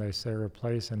of them, they say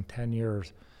replace in 10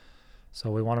 years.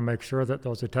 So we want to make sure that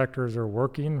those detectors are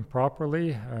working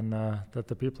properly, and that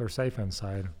the people are safe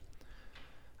inside.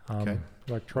 Okay.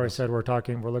 Like Troy said, we're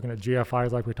looking at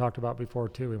GFIs like we talked about before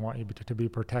too. We want you to be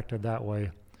protected that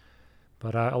way.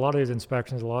 But a lot of these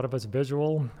inspections, a lot of it's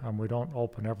visual. We don't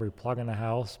open every plug in the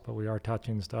house, but we are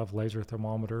touching stuff, laser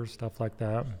thermometers, stuff like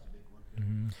that.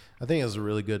 Mm-hmm. I think it's a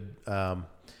really good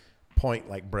point,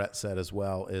 like Brett said as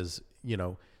well, is,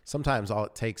 sometimes all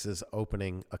it takes is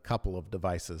opening a couple of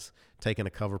devices, taking a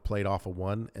cover plate off of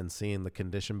one and seeing the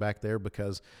condition back there,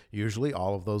 because usually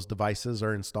all of those devices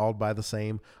are installed by the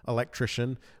same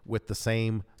electrician with the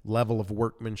same level of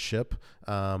workmanship,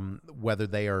 whether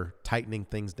they are tightening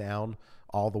things down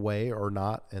all the way or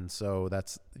not. And so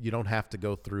you don't have to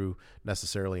go through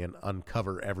necessarily and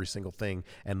uncover every single thing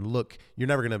and look. You're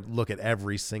never going to look at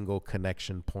every single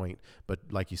connection point, but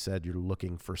like you said, you're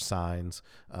looking for signs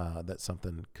that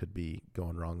something could be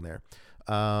going wrong there.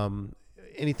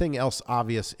 Anything else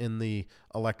obvious in the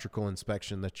electrical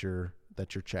inspection that you're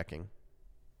checking?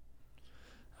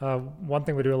 One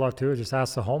thing we do a lot too is just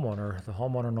ask the homeowner. The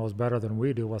homeowner knows better than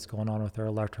we do what's going on with their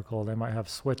electrical. They might have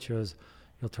switches.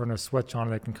 You'll turn a switch on,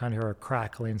 and they can kind of hear a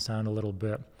crackling sound a little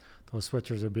bit. Those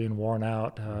switches are being worn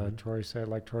out. Troy said,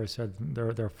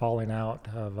 they're falling out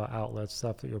of outlets,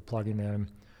 stuff that you're plugging in.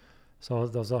 So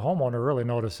the homeowner really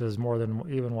notices more than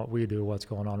even what we do, what's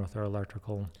going on with their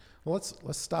electrical. Well,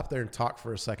 let's stop there and talk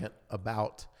for a second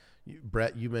about,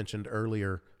 Brett, you mentioned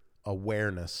earlier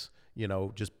awareness.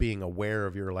 Just being aware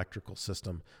of your electrical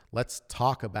system. Let's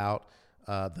talk about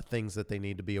the things that they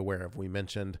need to be aware of. We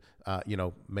mentioned,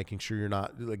 making sure you're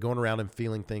not going around and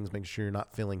feeling things, making sure you're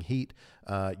not feeling heat.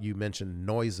 You mentioned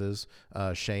noises,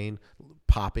 Shane,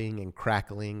 popping and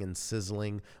crackling and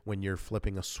sizzling when you're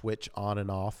flipping a switch on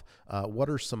and off. What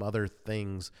are some other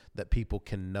things that people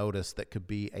can notice that could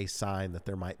be a sign that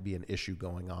there might be an issue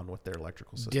going on with their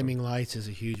electrical system? Dimming lights is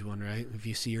a huge one, right? If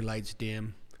you see your lights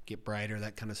dim, get brighter,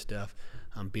 that kind of stuff.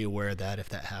 Be aware of that if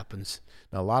that happens.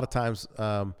 Now, a lot of times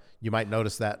you might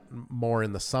notice that more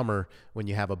in the summer when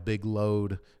you have a big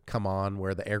load come on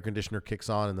where the air conditioner kicks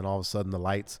on and then all of a sudden the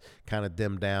lights kind of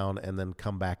dim down and then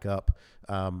come back up.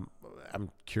 I'm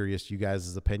curious, you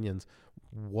guys' opinions.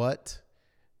 What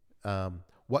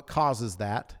causes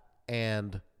that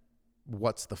and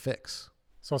what's the fix?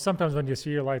 So sometimes when you see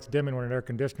your lights dimming when an air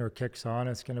conditioner kicks on,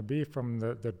 it's going to be from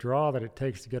the draw that it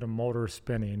takes to get a motor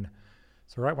spinning.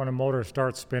 So right when a motor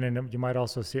starts spinning, you might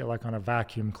also see it like on a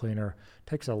vacuum cleaner. It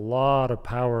takes a lot of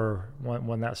power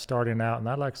when that's starting out, and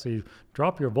that'll actually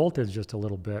drop your voltage just a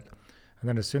little bit. And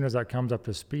then as soon as that comes up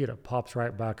to speed, it pops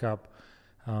right back up.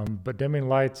 But dimming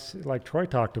lights, like Troy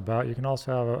talked about, you can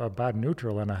also have a bad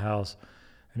neutral in a house.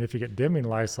 And if you get dimming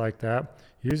lights like that,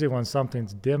 usually when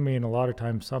something's dimming, a lot of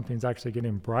times something's actually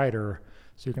getting brighter,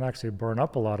 so you can actually burn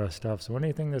up a lot of stuff. So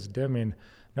anything that's dimming.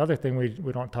 Another thing we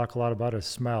don't talk a lot about is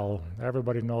smell.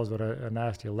 Everybody knows what a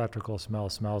nasty electrical smell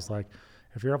smells like.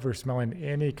 If you're ever smelling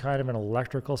any kind of an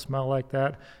electrical smell like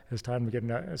that, it's time to get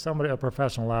a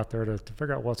professional out there to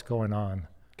figure out what's going on.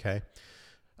 Okay.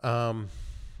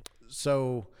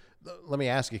 So let me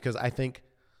ask you, because I think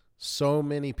so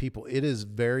many people, it is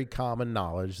very common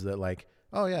knowledge that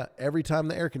oh yeah, every time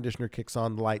the air conditioner kicks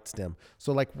on, the lights dim.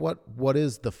 So what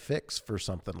is the fix for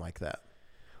something like that?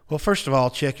 Well, first of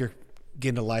all,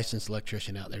 getting a licensed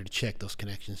electrician out there to check those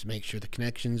connections, make sure the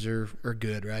connections are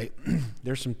good, right?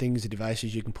 There's some things, the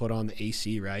devices you can put on the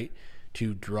AC, right,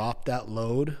 to drop that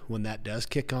load when that does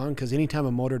kick on, because anytime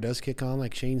a motor does kick on,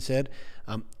 like Shane said,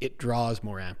 it draws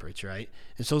more amperage, right?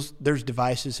 And so there's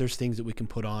things that we can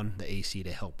put on the AC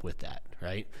to help with that,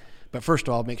 right? But first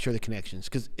of all, make sure the connections,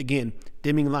 because again,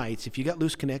 dimming lights, if you got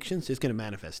loose connections, it's going to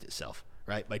manifest itself,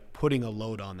 right, by putting a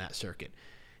load on that circuit.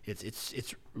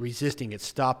 It's resisting, it's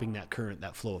stopping that current,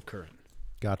 that flow of current.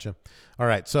 Gotcha. All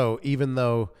right. So even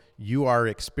though you are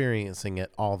experiencing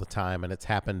it all the time and it's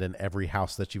happened in every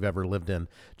house that you've ever lived in,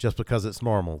 just because it's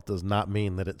normal does not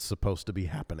mean that it's supposed to be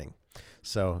happening.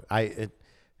 So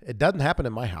it doesn't happen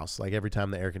in my house. Like every time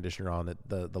the air conditioner on,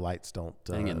 the lights don't.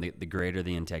 Again, the greater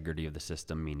the integrity of the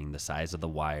system, meaning the size of the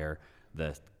wire,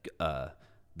 the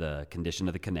condition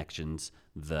of the connections,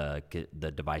 the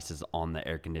devices on the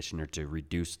air conditioner to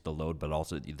reduce the load, but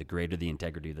also the greater the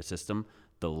integrity of the system,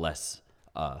 the less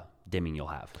dimming you'll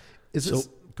have.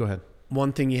 Go ahead.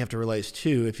 One thing you have to realize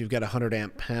too, if you've got a 100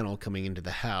 amp panel coming into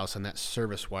the house and that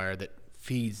service wire that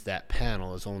feeds that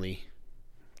panel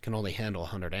can only handle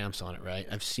 100 amps on it, right?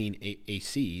 I've seen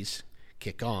ACs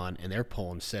kick on and they're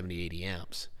pulling 70, 80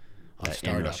 amps on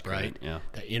startup, right? Yeah.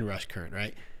 That inrush current,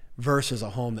 right? Versus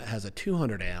a home that has a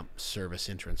 200 amp service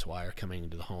entrance wire coming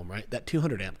into the home, right? That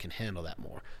 200 amp can handle that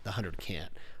more. The 100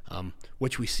 can't,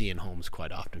 which we see in homes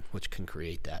quite often, which can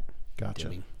create that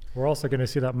dimming. We're also going to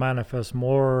see that manifest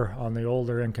more on the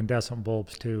older incandescent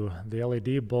bulbs too. The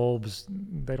LED bulbs,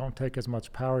 they don't take as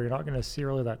much power. You're not going to see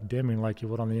really that dimming like you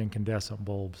would on the incandescent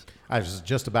bulbs. I was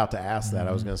just about to ask that.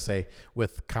 I was going to say,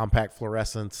 with compact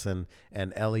fluorescents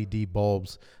and LED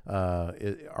bulbs,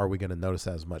 are we going to notice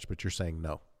that as much? But you're saying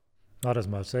no. Not as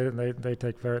much. They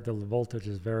take the voltage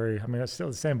is very, I mean, it's still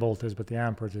the same voltage, but the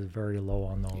amperage is very low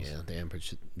on those. Yeah, the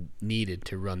amperage needed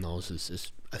to run those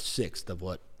is a sixth of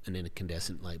what an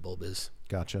incandescent light bulb is.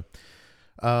 Gotcha.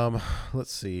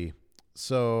 Let's see.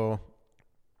 So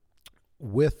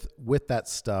with that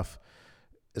stuff,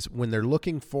 when they're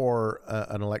looking for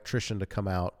an electrician to come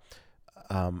out,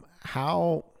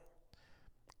 How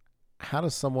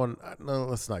does someone? No,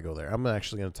 let's not go there. I'm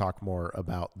actually going to talk more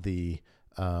about the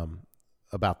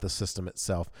system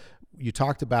itself. You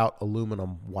talked about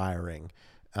aluminum wiring.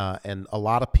 And a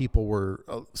lot of people were,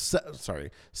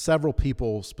 several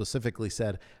people specifically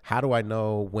said, how do I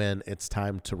know when it's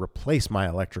time to replace my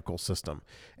electrical system?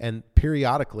 And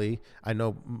periodically, I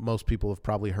know most people have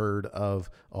probably heard of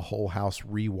a whole house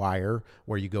rewire,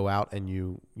 where you go out and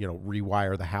you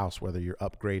rewire the house, whether you're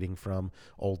upgrading from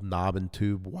old knob and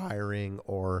tube wiring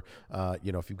or,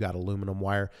 if you've got aluminum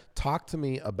wire. Talk to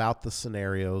me about the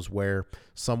scenarios where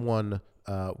someone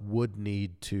would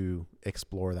need to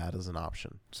explore that as an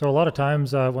option. So a lot of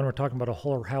times when we're talking about a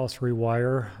whole house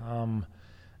rewire,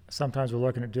 sometimes we're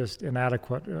looking at just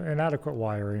inadequate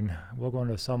wiring. We'll go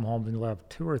into some homes and you'll have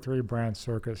 2 or 3 branch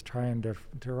circuits trying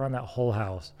to run that whole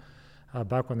house.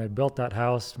 Back when they built that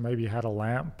house, maybe you had a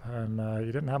lamp and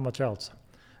you didn't have much else.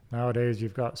 Nowadays,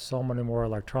 you've got so many more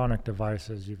electronic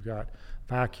devices. You've got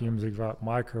vacuums, you've got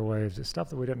microwaves. It's stuff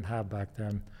that we didn't have back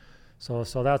then. So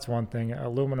that's one thing.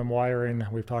 Aluminum wiring,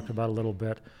 we've talked about a little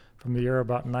bit. From the year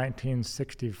about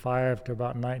 1965 to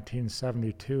about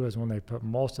 1972 is when they put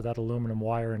most of that aluminum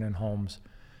wiring in homes.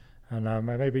 And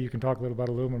maybe you can talk a little about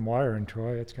aluminum wiring,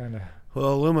 Troy. It's kind of...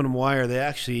 Well, aluminum wire,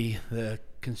 the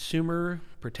Consumer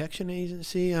Protection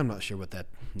Agency, I'm not sure what that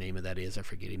name of that is, I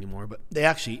forget anymore, but they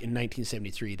actually, in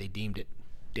 1973, they deemed it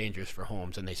dangerous for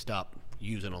homes and they stopped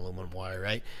using aluminum wire,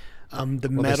 right?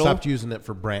 Metal, they stopped using it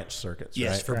for branch circuits,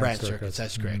 yes, right? for branch circuits,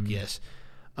 that's correct, yes.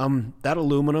 That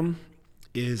aluminum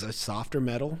is a softer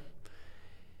metal,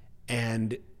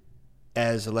 and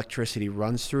as electricity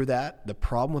runs through that, the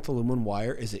problem with aluminum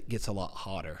wire is it gets a lot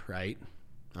hotter, right,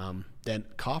 than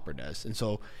copper does. And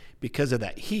so because of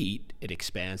that heat, it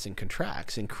expands and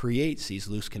contracts and creates these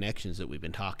loose connections that we've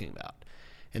been talking about,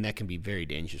 and that can be very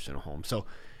dangerous in a home. So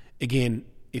again,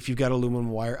 if you've got aluminum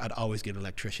wire, I'd always get an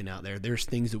electrician out there. There's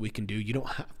things that we can do. You don't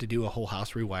have to do a whole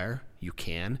house rewire. You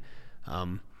can.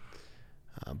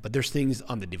 But there's things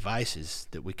on the devices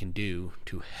that we can do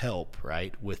to help,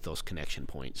 right, with those connection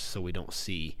points so we don't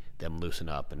see them loosen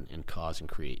up and cause and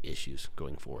create issues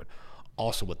going forward.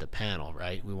 Also with the panel,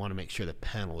 right, we want to make sure the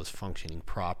panel is functioning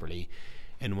properly.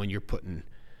 And when you're putting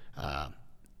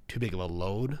too big of a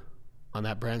load on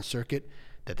that branch circuit,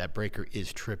 that breaker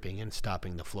is tripping and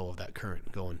stopping the flow of that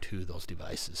current going to those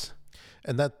devices.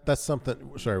 And that's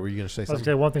something, sorry, were you going to say something? I'll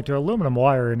say one thing too, aluminum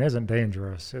wiring isn't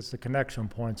dangerous. It's the connection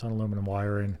points on aluminum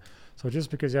wiring. So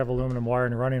just because you have aluminum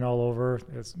wiring running all over,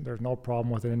 there's no problem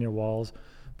with it in your walls.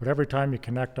 But every time you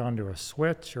connect onto a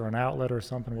switch or an outlet or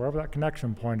something, wherever that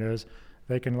connection point is,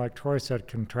 they can, like Troy said,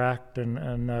 contract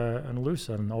and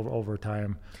loosen over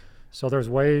time. So there's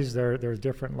ways, there's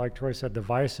different, like Troy said,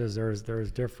 devices.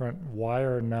 There's different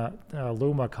wire nut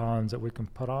Lumicons that we can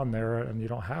put on there, and you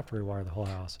don't have to rewire the whole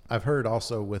house. I've heard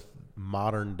also with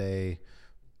modern day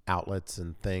outlets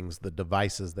and things, the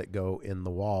devices that go in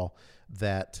the wall,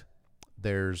 that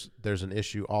there's an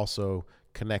issue also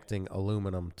connecting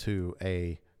aluminum to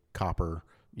a copper,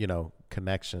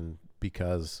 connection,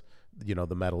 because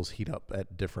the metals heat up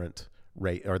at different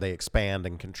rate, or they expand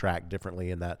and contract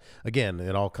differently. And that, again,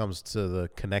 it all comes to the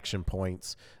connection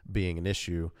points being an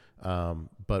issue.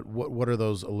 But what are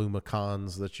those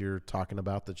Lumicons that you're talking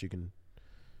about that you can?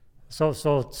 So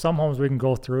some homes we can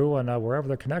go through, and wherever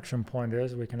the connection point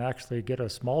is, we can actually get a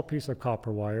small piece of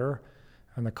copper wire,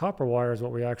 and the copper wire is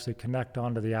what we actually connect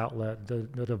onto the outlet,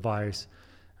 the device.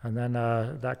 And then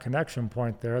that connection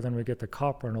point there, then we get the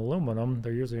copper and aluminum.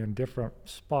 They're usually in different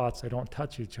spots. They don't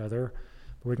touch each other.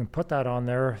 We can put that on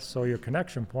there so your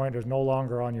connection point is no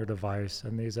longer on your device.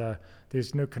 And these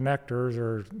new connectors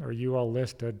are UL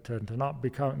listed to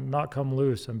not come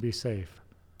loose and be safe.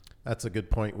 That's a good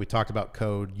point. We talked about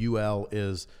code. UL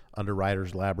is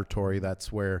Underwriters Laboratory.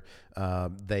 That's where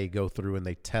they go through and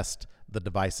they test the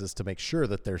devices to make sure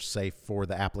that they're safe for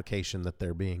the application that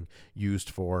they're being used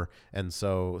for. And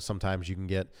so sometimes you can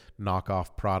get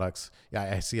knockoff products. Yeah,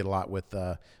 I see it a lot with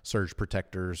surge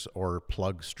protectors or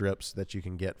plug strips that you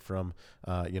can get from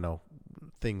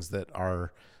things that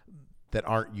aren't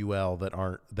UL, that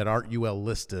aren't UL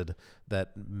listed,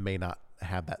 that may not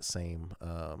have that same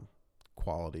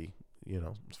quality,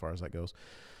 as far as that goes.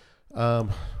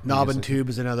 Knob and tube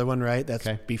is another one, right? That's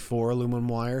okay. Before aluminum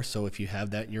wire. So if you have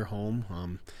that in your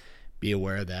home, be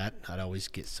aware of that. I'd always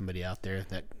get somebody out there.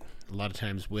 That a lot of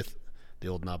times with the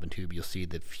old knob and tube, you'll see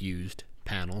the fused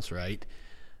panels, right?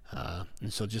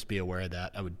 And so just be aware of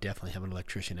that. I would definitely have an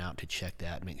electrician out to check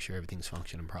that and make sure everything's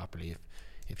functioning properly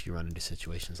if you run into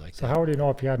situations like that. So how would you know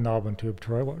if you had knob and tube,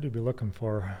 Troy? What would you be looking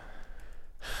for?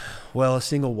 Well, a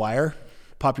single wire.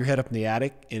 Pop your head up in the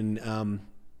attic and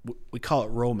we call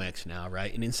it Romex now,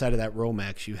 right? And inside of that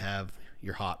Romex, you have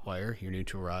your hot wire, your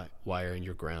neutral wire, and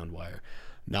your ground wire.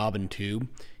 Knob and tube,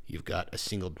 you've got a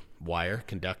single wire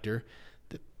conductor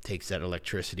that takes that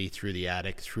electricity through the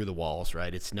attic, through the walls,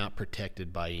 right? It's not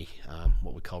protected by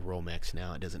what we call Romex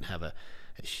now. It doesn't have a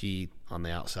sheet on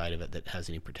the outside of it that has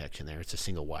any protection there. It's a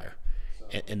single wire.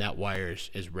 And that wire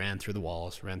is ran through the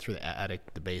walls, ran through the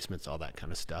attic, the basements, all that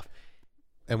kind of stuff.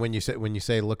 And when you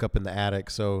say look up in the attic,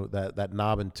 so that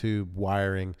knob and tube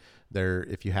wiring there,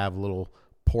 if you have little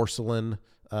porcelain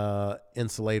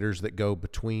insulators that go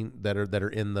between that are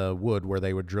in the wood where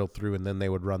they would drill through, and then they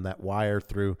would run that wire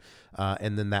through,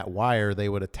 and then that wire they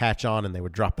would attach on, and they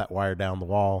would drop that wire down the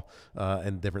wall,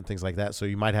 and different things like that. So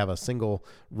you might have a single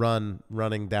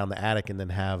running down the attic, and then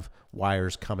have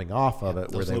wires coming off of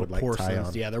it where they would like tie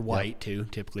on. Yeah, they're white too.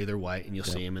 Typically they're white, and you'll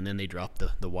see them, and then they drop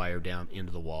the wire down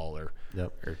into the wall or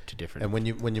to different. And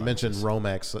when you mentioned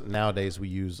Romex, nowadays we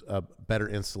use a better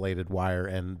insulated wire,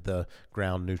 and the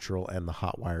ground, neutral, and the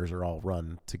hot wires are all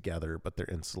run together, but they're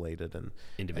insulated and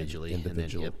individually. And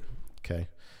individually. And then, Okay.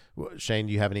 Well, Shane,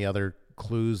 do you have any other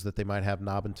clues that they might have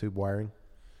knob and tube wiring?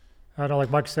 I know, like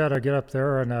Mike said, I get up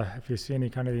there, and if you see any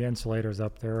kind of the insulators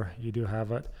up there, you do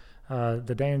have it.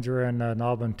 The danger in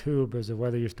knob and tube is that where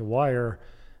they used to wire,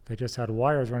 they just had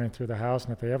wires running through the house,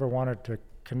 and if they ever wanted to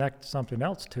connect something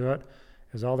else to it,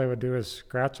 is all they would do is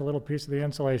scratch a little piece of the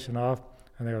insulation off,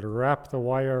 and they would wrap the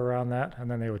wire around that,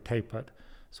 and then they would tape it.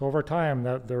 So over time,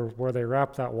 where they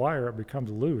wrap that wire, it becomes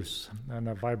loose, and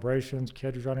the vibrations,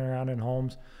 kids running around in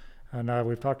homes, and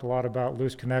we've talked a lot about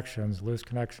loose connections. Loose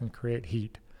connections create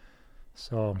heat.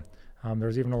 So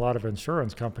there's even a lot of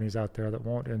insurance companies out there that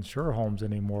won't insure homes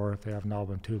anymore if they have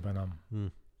knob and tube in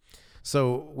them.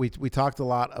 So we talked a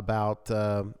lot about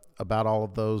all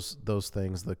of those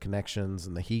things, the connections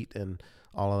and the heat and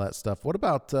all of that stuff. What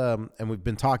about and we've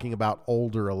been talking about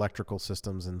older electrical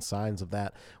systems and signs of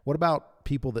that. What about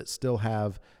people that still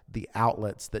have the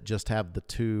outlets that just have the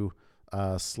two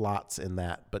slots in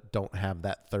that, but don't have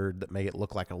that third that make it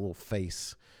look like a little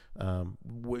face?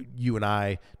 You and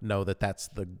I know that that's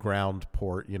the ground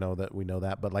port, that we know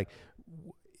that, but like,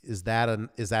 is that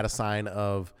a sign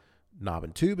of knob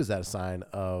and tube? Is that a sign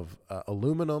of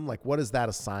aluminum? Like, what is that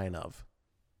a sign of?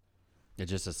 It's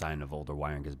just a sign of older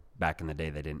wiring, because back in the day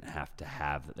they didn't have to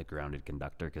have the grounded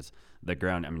conductor, because the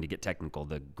ground, to get technical,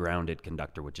 the grounded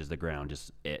conductor, which is the ground,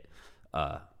 it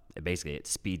basically it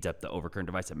speeds up the overcurrent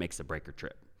device that makes the breaker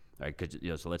trip. Right?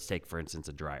 So let's take, for instance,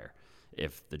 a dryer.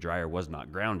 If the dryer was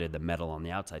not grounded, the metal on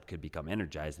the outside could become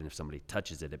energized, and if somebody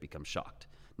touches it, it becomes shocked.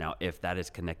 Now, if that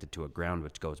is connected to a ground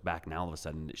which goes back, now all of a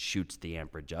sudden it shoots the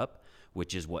amperage up,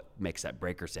 which is what makes that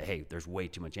breaker say, hey, there's way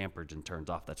too much amperage, and turns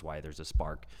off. That's why there's a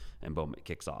spark, and boom, it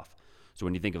kicks off. So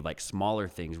when you think of like smaller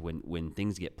things, when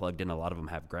things get plugged in, a lot of them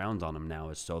have grounds on them now,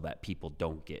 is so that people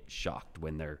don't get shocked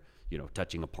when they're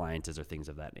touching appliances or things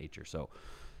of that nature. So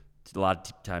a lot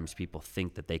of times people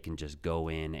think that they can just go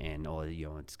in and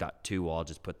it's got two, I'll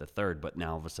just put the third. But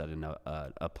now all of a sudden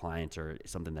a appliance or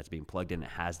something that's being plugged in, it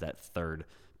has that third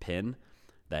pin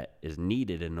that is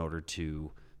needed in order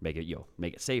to make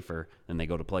it safer. And they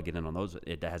go to plug it in on those,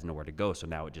 it has nowhere to go. So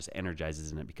now it just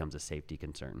energizes, and it becomes a safety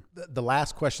concern. The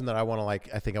last question that I want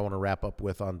to wrap up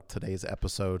with on today's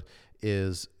episode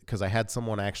is, because I had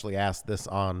someone actually ask this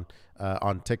on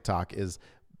TikTok, is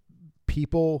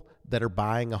people that are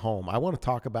buying a home. I want to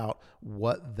talk about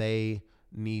what they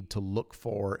need to look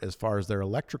for as far as their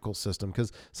electrical system,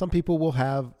 because some people will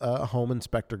have a home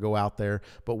inspector go out there,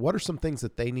 but what are some things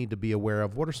that they need to be aware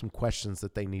of? What are some questions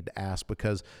that they need to ask?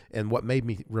 And what made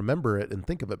me remember it and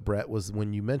think of it, Brett, was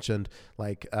when you mentioned,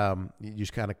 like, you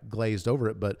just kind of glazed over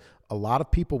it, but a lot of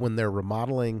people, when they're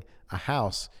remodeling a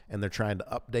house and they're trying to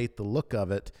update the look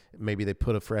of it, maybe they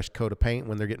put a fresh coat of paint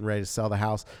when they're getting ready to sell the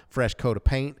house, fresh coat of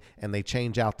paint, and they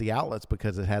change out the outlets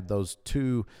because it had those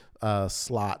two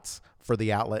slots for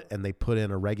the outlet, and they put in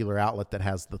a regular outlet that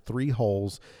has the 3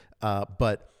 holes,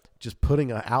 but just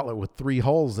putting an outlet with 3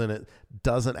 holes in it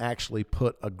doesn't actually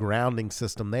put a grounding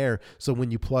system there. So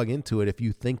when you plug into it, if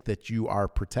you think that you are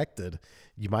protected,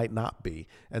 you might not be.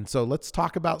 And so let's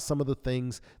talk about some of the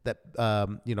things that,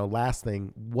 last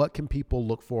thing, what can people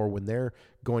look for when they're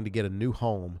going to get a new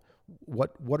home?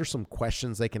 What are some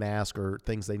questions they can ask or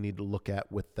things they need to look at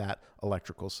with that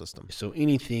electrical system? So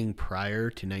anything prior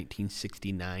to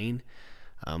 1969,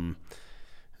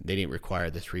 they didn't require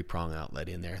the 3-prong outlet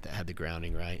in there that had the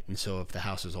grounding, right? And so if the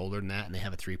house is older than that and they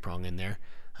have a 3-prong in there,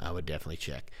 I would definitely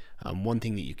check. One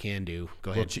thing that you can do,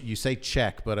 go ahead. Well, you say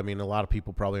check, but a lot of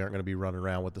people probably aren't going to be running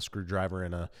around with a screwdriver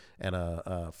and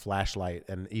a flashlight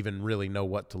and even really know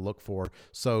what to look for.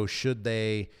 So should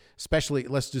they, especially,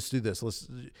 let's just do this.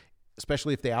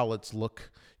 especially if the outlets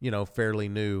look, fairly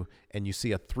new, and you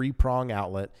see a 3-prong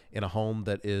outlet in a home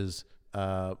that is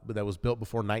that was built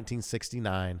before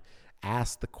 1969,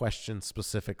 ask the question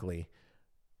specifically: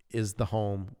 has the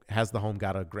home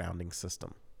got a grounding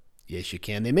system? Yes, you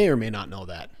can. They may or may not know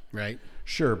that, right?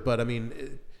 Sure, but I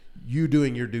mean, you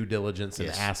doing your due diligence and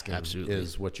Yes, asking absolutely.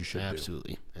 is what you should do.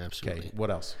 Absolutely. Okay,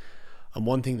 what else?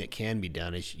 One thing that can be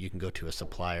done is you can go to a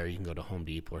supplier, you can go to Home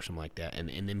Depot or something like that,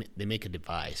 and they make a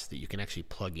device that you can actually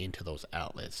plug into those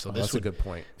outlets. So that's a good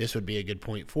point. This would be a good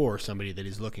point for somebody that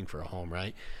is looking for a home,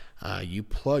 right? You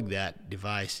plug that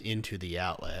device into the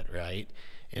outlet, right?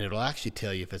 And it'll actually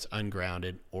tell you if it's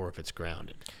ungrounded or if it's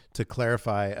grounded. To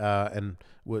clarify, and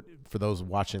for those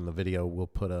watching the video, we'll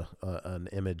put an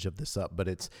image of this up, but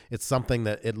it's something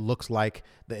that it looks like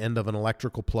the end of an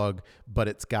electrical plug, but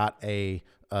it's got a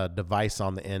device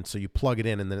on the end. So you plug it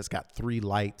in, and then it's got 3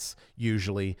 lights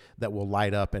usually that will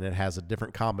light up, and it has a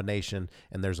different combination,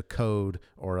 and there's a code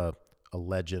or a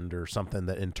legend or something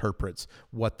that interprets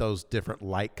what those different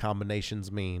light combinations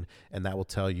mean, and that will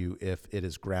tell you if it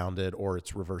is grounded or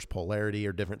it's reverse polarity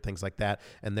or different things like that.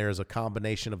 And there's a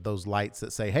combination of those lights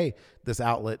that say, hey, this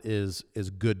outlet is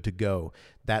good to go.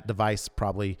 That device,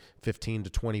 probably $15 to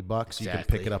 $20. Exactly. You can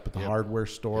pick it up at the hardware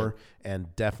store,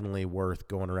 and definitely worth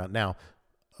going around. Now,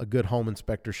 a good home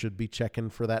inspector should be checking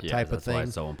for that type of that's thing. why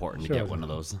it's so important to get one of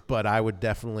those. But I would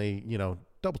definitely,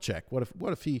 double check.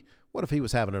 What if he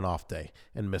was having an off day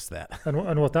and missed that?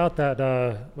 And without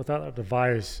that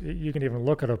device, you can even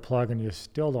look at a plug and you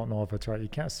still don't know if it's right. You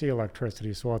can't see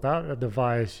electricity. So without a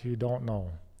device, you don't know.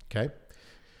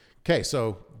 Okay.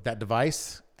 So that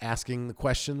device, asking the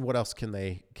question, what else can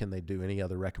they do? Any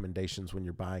other recommendations when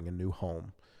you're buying a new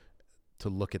home to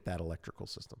look at that electrical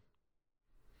system?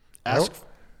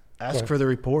 Ask for the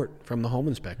report from the home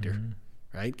inspector,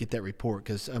 right? Get that report,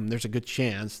 because there's a good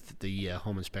chance that the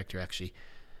home inspector actually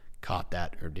caught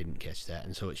that or didn't catch that,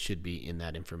 and so it should be in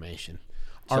that information.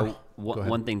 So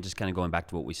one thing, just kind of going back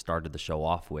to what we started the show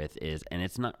off with is, and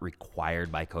it's not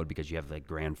required by code because you have like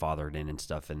grandfathered in and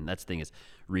stuff, and that's the thing is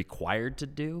required to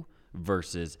do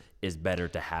versus is better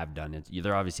to have done.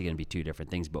 They're obviously going to be 2 different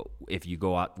things, but if you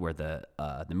go out where the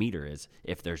meter is,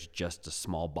 if there's just a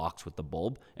small box with the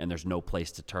bulb and there's no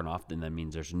place to turn off, then that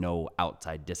means there's no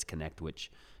outside disconnect,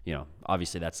 which,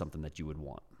 obviously that's something that you would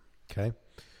want. Okay.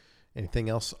 Anything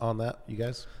else on that, you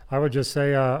guys? I would just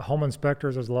say home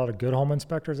inspectors, there's a lot of good home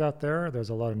inspectors out there.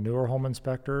 There's a lot of newer home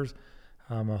inspectors.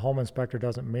 A home inspector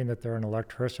doesn't mean that they're an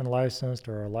electrician licensed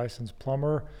or a licensed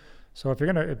plumber. So if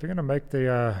you're gonna make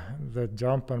the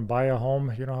jump and buy a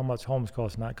home, you know how much homes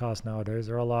cost nowadays.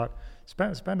 They're a lot.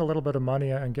 Spend a little bit of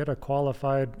money and get a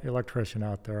qualified electrician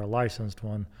out there, a licensed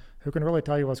one, who can really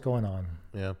tell you what's going on.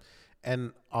 Yeah.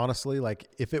 And honestly, like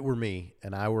if it were me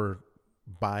and I were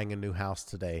buying a new house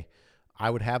today, I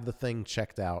would have the thing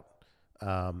checked out.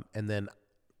 And then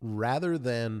rather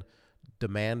than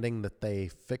demanding that they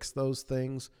fix those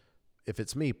things, if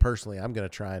it's me personally, I'm going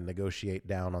to try and negotiate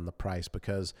down on the price,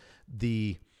 because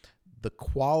the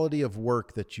quality of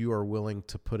work that you are willing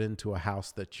to put into a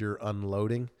house that you're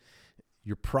unloading,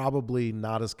 you're probably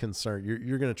not as concerned.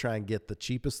 You're going to try and get the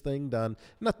cheapest thing done.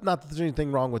 Not that there's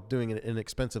anything wrong with doing it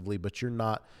inexpensively, but you're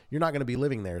not going to be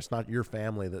living there. It's not your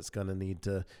family that's going to need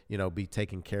to, be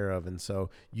taken care of. And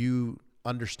so you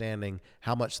understanding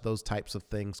how much those types of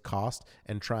things cost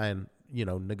and try and,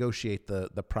 negotiate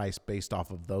the price based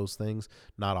off of those things,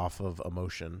 not off of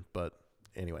emotion. But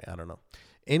anyway, I don't know.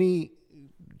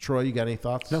 Troy, you got any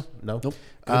thoughts? No.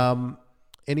 Nope.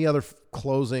 Any other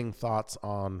closing thoughts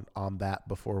on that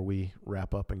before we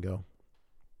wrap up and go?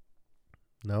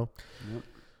 No? Nope.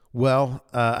 Well,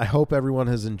 I hope everyone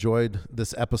has enjoyed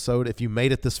this episode. If you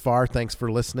made it this far, thanks for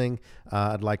listening.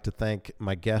 I'd like to thank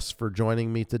my guests for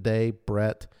joining me today,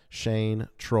 Brett, Shane,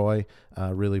 Troy.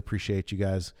 Really appreciate you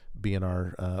guys being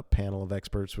our panel of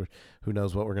experts. Who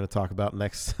knows what we're going to talk about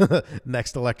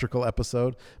next electrical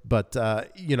episode. But,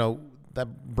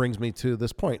 that brings me to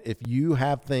this point. If you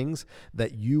have things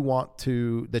that you want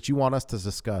us to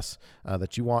discuss,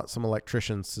 that you want some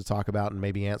electricians to talk about and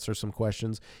maybe answer some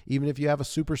questions, even if you have a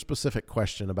super specific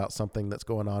question about something that's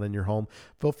going on in your home,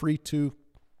 feel free to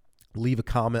leave a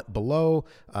comment below,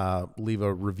 leave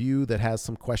a review that has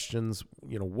some questions,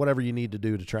 whatever you need to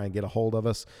do to try and get a hold of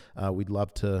us. We'd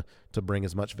love to bring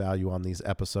as much value on these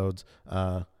episodes.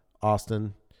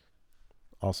 Austin,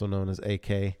 also known as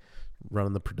AK,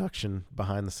 running the production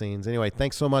behind the scenes. Anyway,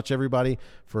 thanks so much, everybody,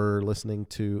 for listening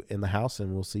to In the House,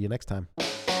 and we'll see you next time.